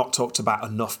something I've not talked about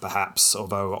enough, perhaps,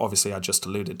 although obviously I just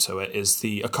alluded to it, is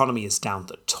the economy is down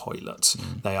the toilet.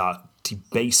 They are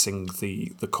debasing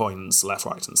the coins left,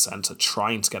 right, and centre,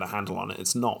 trying to get a handle on it.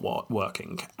 It's not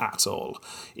working at all.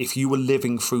 If you were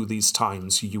living through these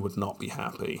times, you would not be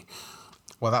happy.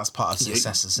 Well, that's part of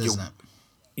successes, isn't it?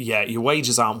 Yeah, your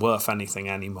wages aren't worth anything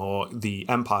anymore. The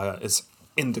empire is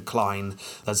in decline.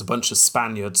 There's a bunch of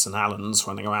Spaniards and Allans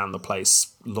running around the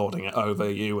place, lording it over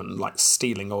you and like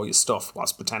stealing all your stuff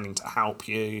whilst pretending to help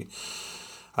you.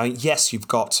 Yes, you've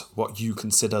got what you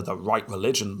consider the right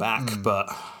religion back, but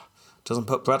it doesn't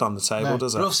put bread on the table,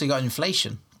 does it? But also you got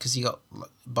inflation, because you got,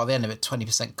 by the end of it,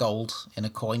 20% gold in a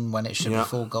coin when it should be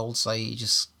full gold, so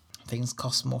things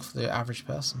cost more for the average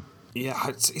person. Yeah,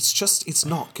 it's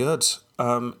not good.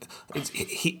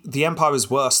 The empire is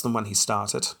worse than when he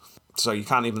started, so you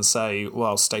can't even say,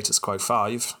 well, status quo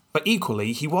 5. But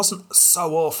equally, he wasn't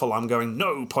so awful. I'm going,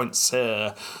 no points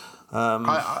here. I'm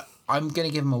going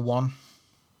to give him a 1.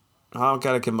 I'll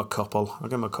gotta give him a couple. I'll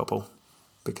give him a couple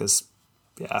because,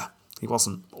 yeah, he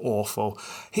wasn't awful.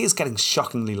 He is getting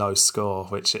shockingly low score,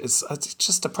 which is it's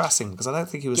just depressing because I don't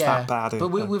think he was that bad. But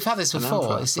we've had this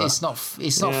before. It's not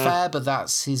fair, but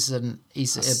that's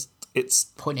it's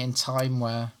point in time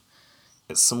where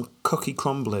it's some cookie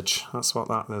crumblage. That's what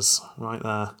that is right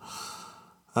there.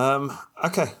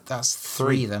 Okay, that's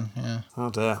 3 then. Yeah. Oh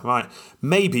dear. Right,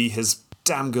 maybe his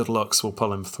damn good looks will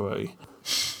pull him through.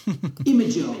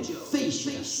 Imago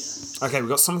Facius. Okay, we've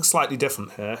got something slightly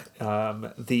different here.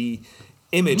 The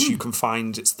image you can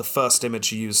find, it's the first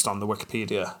image used on the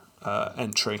Wikipedia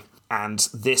entry. And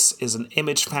this is an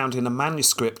image found in a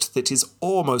manuscript that is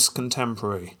almost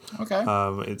contemporary. Okay.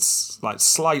 It's like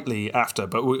slightly after,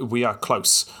 but we are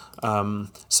close.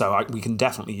 So we can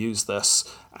definitely use this.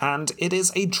 And it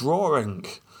is a drawing,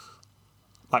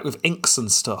 like with inks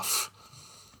and stuff.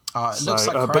 It looks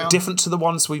like but different to the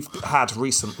ones we've had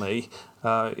recently.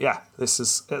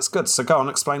 It's good. So go on,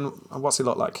 explain what's he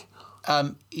look like.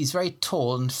 He's very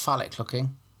tall and phallic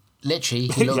looking. Literally,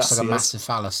 he looks Yes, like a he massive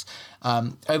phallus.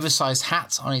 Oversized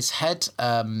hat on his head.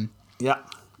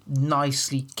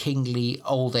 Nicely kingly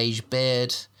old age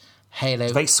beard.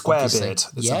 Halo. Very square obviously. beard.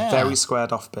 It's a very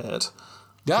squared off beard.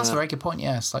 That's a very good point.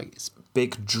 Yeah, it's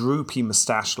big droopy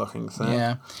moustache looking thing.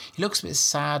 Yeah, he looks a bit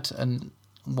sad and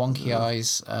wonky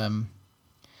eyes.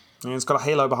 He's got a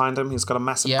halo behind him. He's got a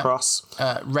massive cross.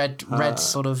 Red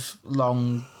sort of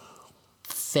long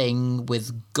thing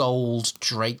with gold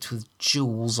draped with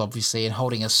jewels, obviously, and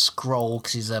holding a scroll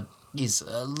because he's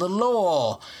the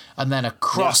law, and then a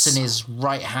cross in his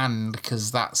right hand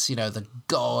because that's the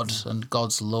god and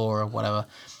God's law or whatever.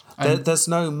 There's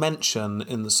no mention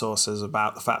in the sources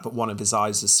about the fact that one of his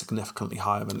eyes is significantly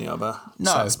higher than the other.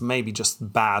 No. So it's maybe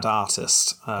just bad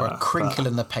artist. Or a crinkle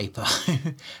in the paper.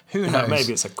 Who knows?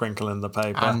 Maybe it's a crinkle in the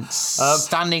paper. And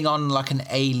standing on like an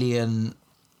alien,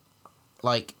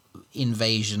 like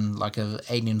invasion, like an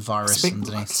alien virus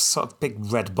underneath. Sort of big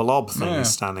red blob thing he's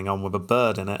standing on with a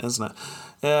bird in it, isn't it?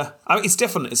 Yeah. I mean, it's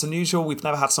different. It's unusual. We've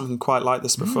never had something quite like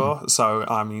this before. So,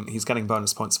 I mean, he's getting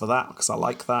bonus points for that because I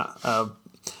like that.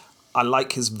 I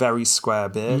like his very square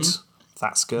beard.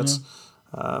 That's good.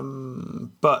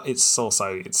 But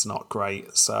it's not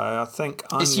great. So I think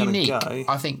I'm going to go...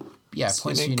 I think, points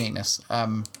for uniqueness.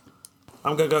 I'm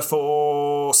going to go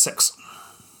for 6.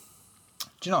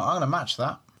 Do you know what? I'm going to match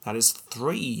that. That is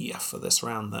 3 for this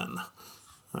round then.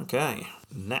 Okay,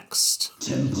 next.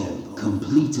 Tempo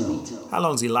Completo. How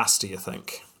long does he last, do you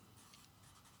think?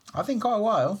 I think quite a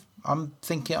while. I'm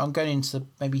thinking I'm going into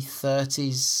maybe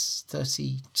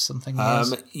 30-something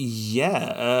years.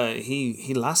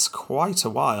 He lasts quite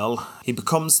a while. He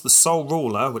becomes the sole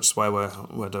ruler, which is where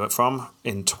we're doing it from,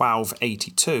 in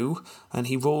 1282, and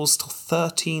he rules till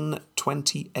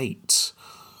 1328.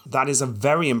 That is a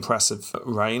very impressive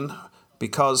reign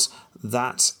because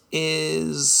that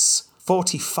is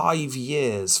 45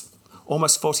 years.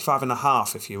 Almost 45 and a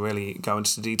half if you really go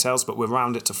into the details, but we'll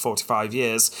round it to 45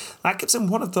 years. That gives him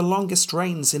one of the longest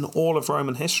reigns in all of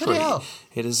Roman history. Bloody hell.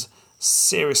 It is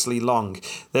seriously long.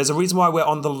 There's a reason why we're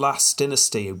on the last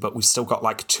dynasty, but we've still got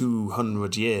like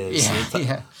 200 years.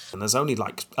 Yeah. And there's only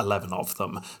like 11 of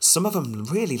them. Some of them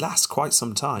really last quite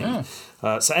some time.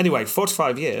 So anyway,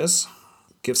 45 years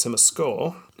gives him a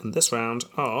score in this round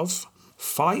of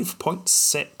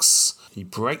 5.6. He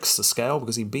breaks the scale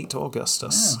because he beat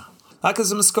Augustus. That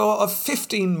gives him a score of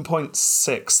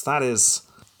 15.6.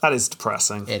 That is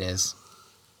depressing. It is.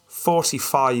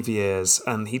 45 years,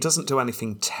 and he doesn't do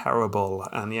anything terrible,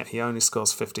 and yet he only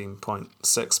scores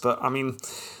 15.6. But, I mean,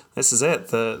 this is it.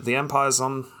 The Empire's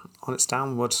on its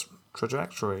downward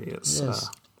trajectory. It's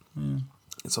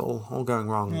all going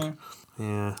wrong.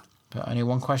 Yeah. But only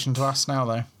one question to ask now,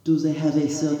 though. Do they have a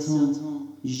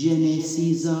certain je ne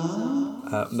sais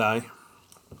No.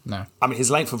 No. I mean, his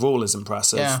length of rule is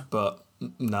impressive, but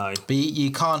no. But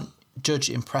you can't judge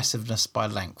impressiveness by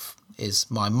length, is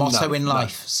my motto in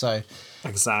life. So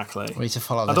exactly. we need to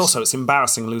follow this. And also, it's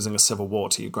embarrassing losing a civil war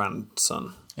to your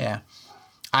grandson. Yeah.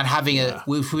 And having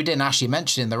we didn't actually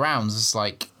mention in the rounds, it's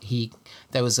like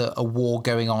there was a war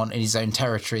going on in his own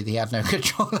territory that he had no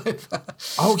control over.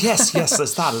 Oh, yes,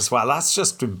 there's that as well. That's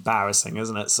just embarrassing,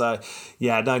 isn't it? So,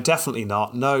 yeah, no, definitely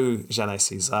not. No je ne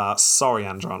sais quoi. Sorry,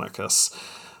 Andronicus.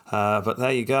 But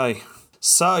there you go.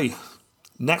 So,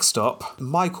 next up,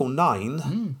 Michael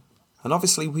 9. And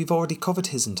obviously, we've already covered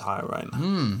his entire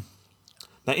reign.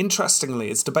 Now, interestingly,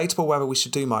 it's debatable whether we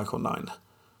should do Michael 9.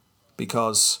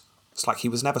 Because it's like he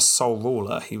was never sole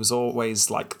ruler. He was always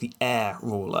like the heir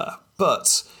ruler.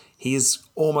 But he is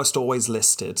almost always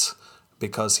listed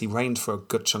because he reigned for a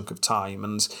good chunk of time.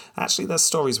 And actually, there's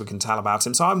stories we can tell about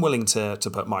him. So I'm willing to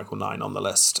put Michael 9 on the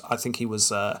list. I think he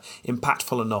was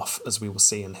impactful enough, as we will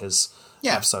see in his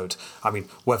episode. I mean,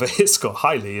 whether he scored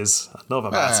highly is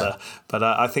another matter. But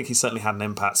I think he certainly had an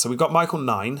impact. So we've got Michael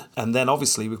 9. And then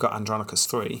obviously we've got Andronicus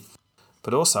 3.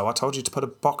 But also, I told you to put a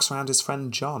box around his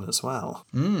friend John as well.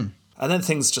 And then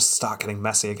things just start getting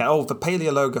messy again. Oh, the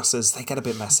Paleologuses, they get a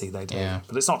bit messy, they do. Yeah.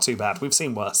 But it's not too bad. We've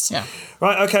seen worse. Yeah.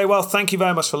 Right, okay, well, thank you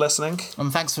very much for listening.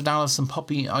 And thanks for downloading some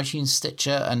Poppy, iTunes,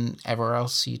 Stitcher, and everywhere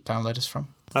else you download us from.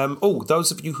 Those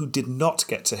of you who did not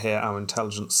get to hear our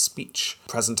intelligent speech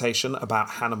presentation about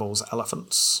Hannibal's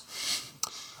elephants.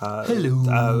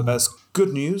 Hello. There's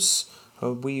good news.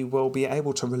 We will be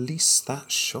able to release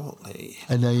that shortly.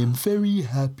 And I am very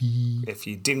happy. If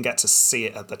you didn't get to see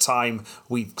it at the time,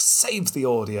 we've saved the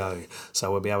audio,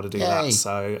 so we'll be able to do that.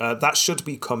 So that should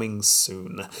be coming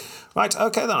soon. Right,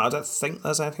 okay then, I don't think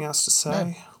there's anything else to say.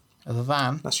 No. Other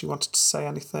than... Unless you wanted to say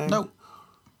anything? No.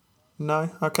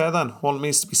 No? Okay then, all that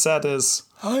needs to be said is...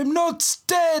 I'm not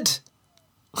dead!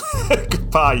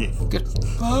 Goodbye.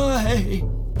 Goodbye.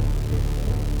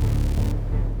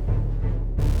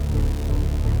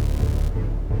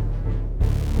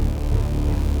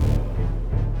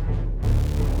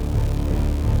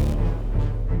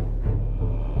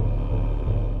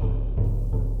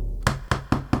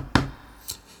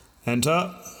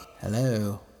 Enter.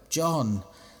 Hello. John.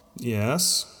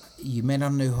 Yes? You may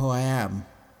not know who I am.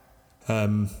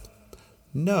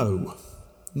 No.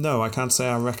 No, I can't say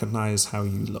I recognise how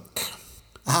you look.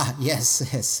 Ah,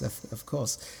 yes, of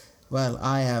course. Well,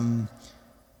 I am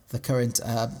the current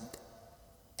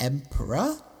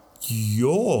emperor.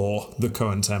 You're the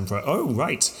current emperor. Oh,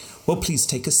 right. Well, please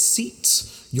take a seat,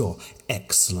 Your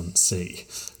Excellency,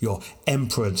 Your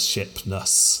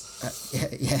Emperorshipness.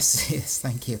 Yes,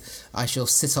 thank you. I shall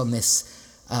sit on this,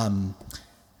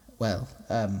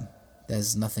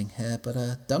 there's nothing here but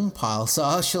a dung pile, so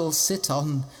I shall sit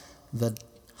on the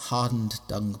hardened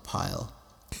dung pile.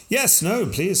 Yes, no,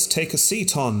 please take a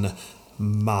seat on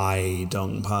my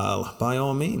dung pile, by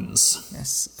all means.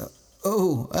 Yes.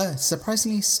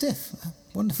 Surprisingly stiff.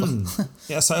 Wonderful.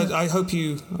 Yes, I hope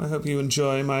you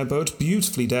enjoy my abode.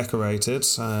 Beautifully decorated.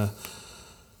 I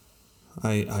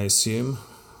assume.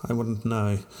 I wouldn't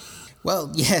know.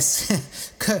 Well,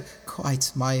 yes,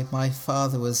 quite. My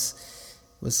father was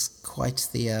quite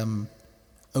the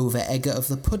over-egger of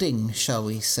the pudding, shall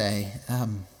we say?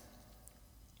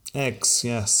 Eggs,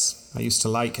 yes. I used to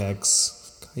like eggs.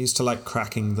 I used to like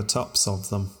cracking the tops of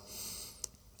them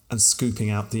and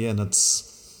scooping out the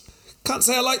innards. Can't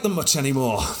say I like them much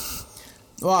anymore.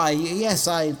 Why, yes,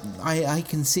 I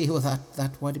can see how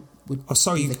that would. Oh,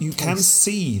 sorry, you can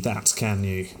see that, can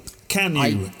you? Can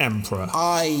you, Emperor?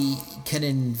 I can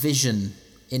envision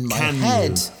in my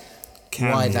head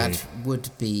why that would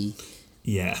be.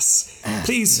 Yes.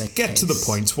 Please get to the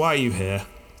point. Why are you here?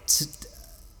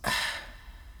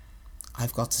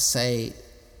 I've got to say,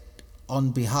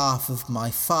 on behalf of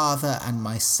my father and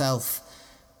myself,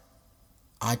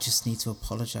 I just need to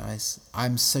apologise.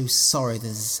 I'm so sorry that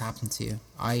this has happened to you.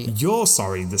 You're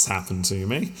sorry this happened to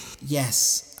me?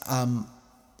 Yes,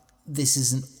 this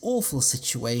is an awful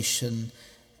situation,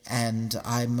 and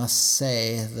I must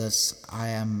say that I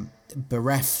am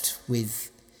bereft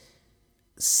with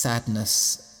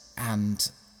sadness,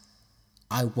 and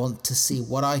I want to see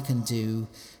what I can do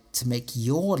to make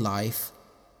your life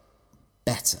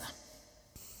better.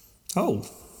 Oh,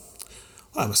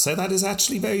 I must say that is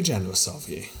actually very generous of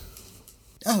you.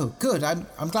 Oh, good.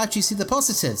 I'm glad you see the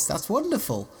positives. That's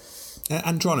wonderful.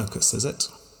 Andronicus, is it?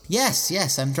 Yes,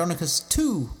 Andronicus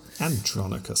 2.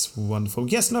 Andronicus, wonderful.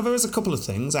 Yes, no, there is a couple of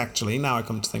things, actually, now I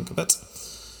come to think of it.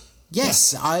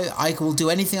 Yes. I will do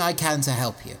anything I can to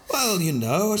help you. Well,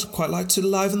 I'd quite like to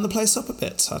liven the place up a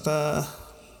bit. I'd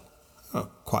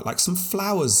quite like some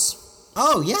flowers.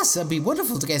 Oh, yes, it'd be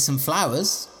wonderful to get some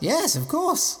flowers. Yes, of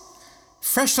course.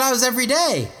 Fresh flowers every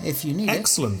day, if you need it.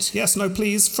 Excellent. Yes, no,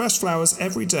 please, fresh flowers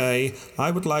every day.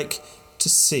 I would like to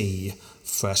see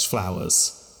fresh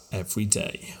flowers every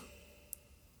day.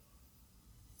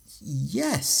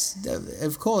 Yes,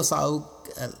 of course, I'll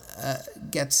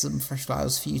get some fresh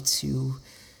flowers for you to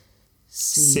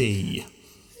see.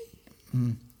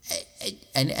 And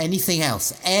anything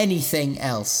else?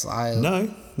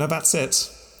 No, that's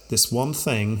it. This one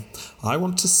thing. I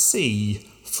want to see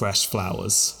fresh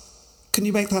flowers. Can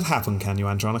you make that happen, can you,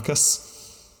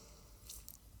 Andronicus?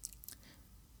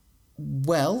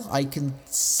 Well, I can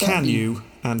certainly... Can you,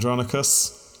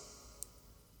 Andronicus?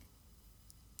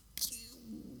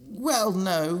 Well,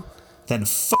 no. Then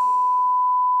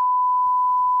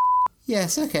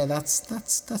Yes, okay,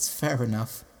 that's fair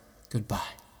enough.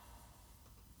 Goodbye.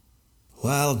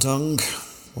 Well, Dung,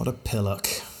 what a pillock.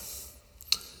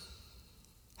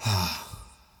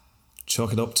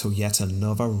 Chalk it up to yet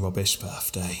another rubbish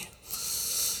birthday.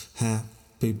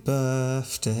 Happy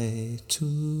birthday to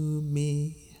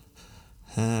me.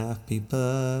 Happy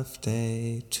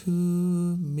birthday to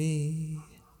me.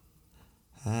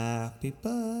 Happy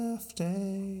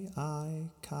birthday, I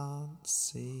can't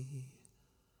see.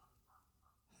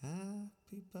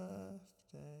 Happy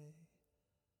birthday.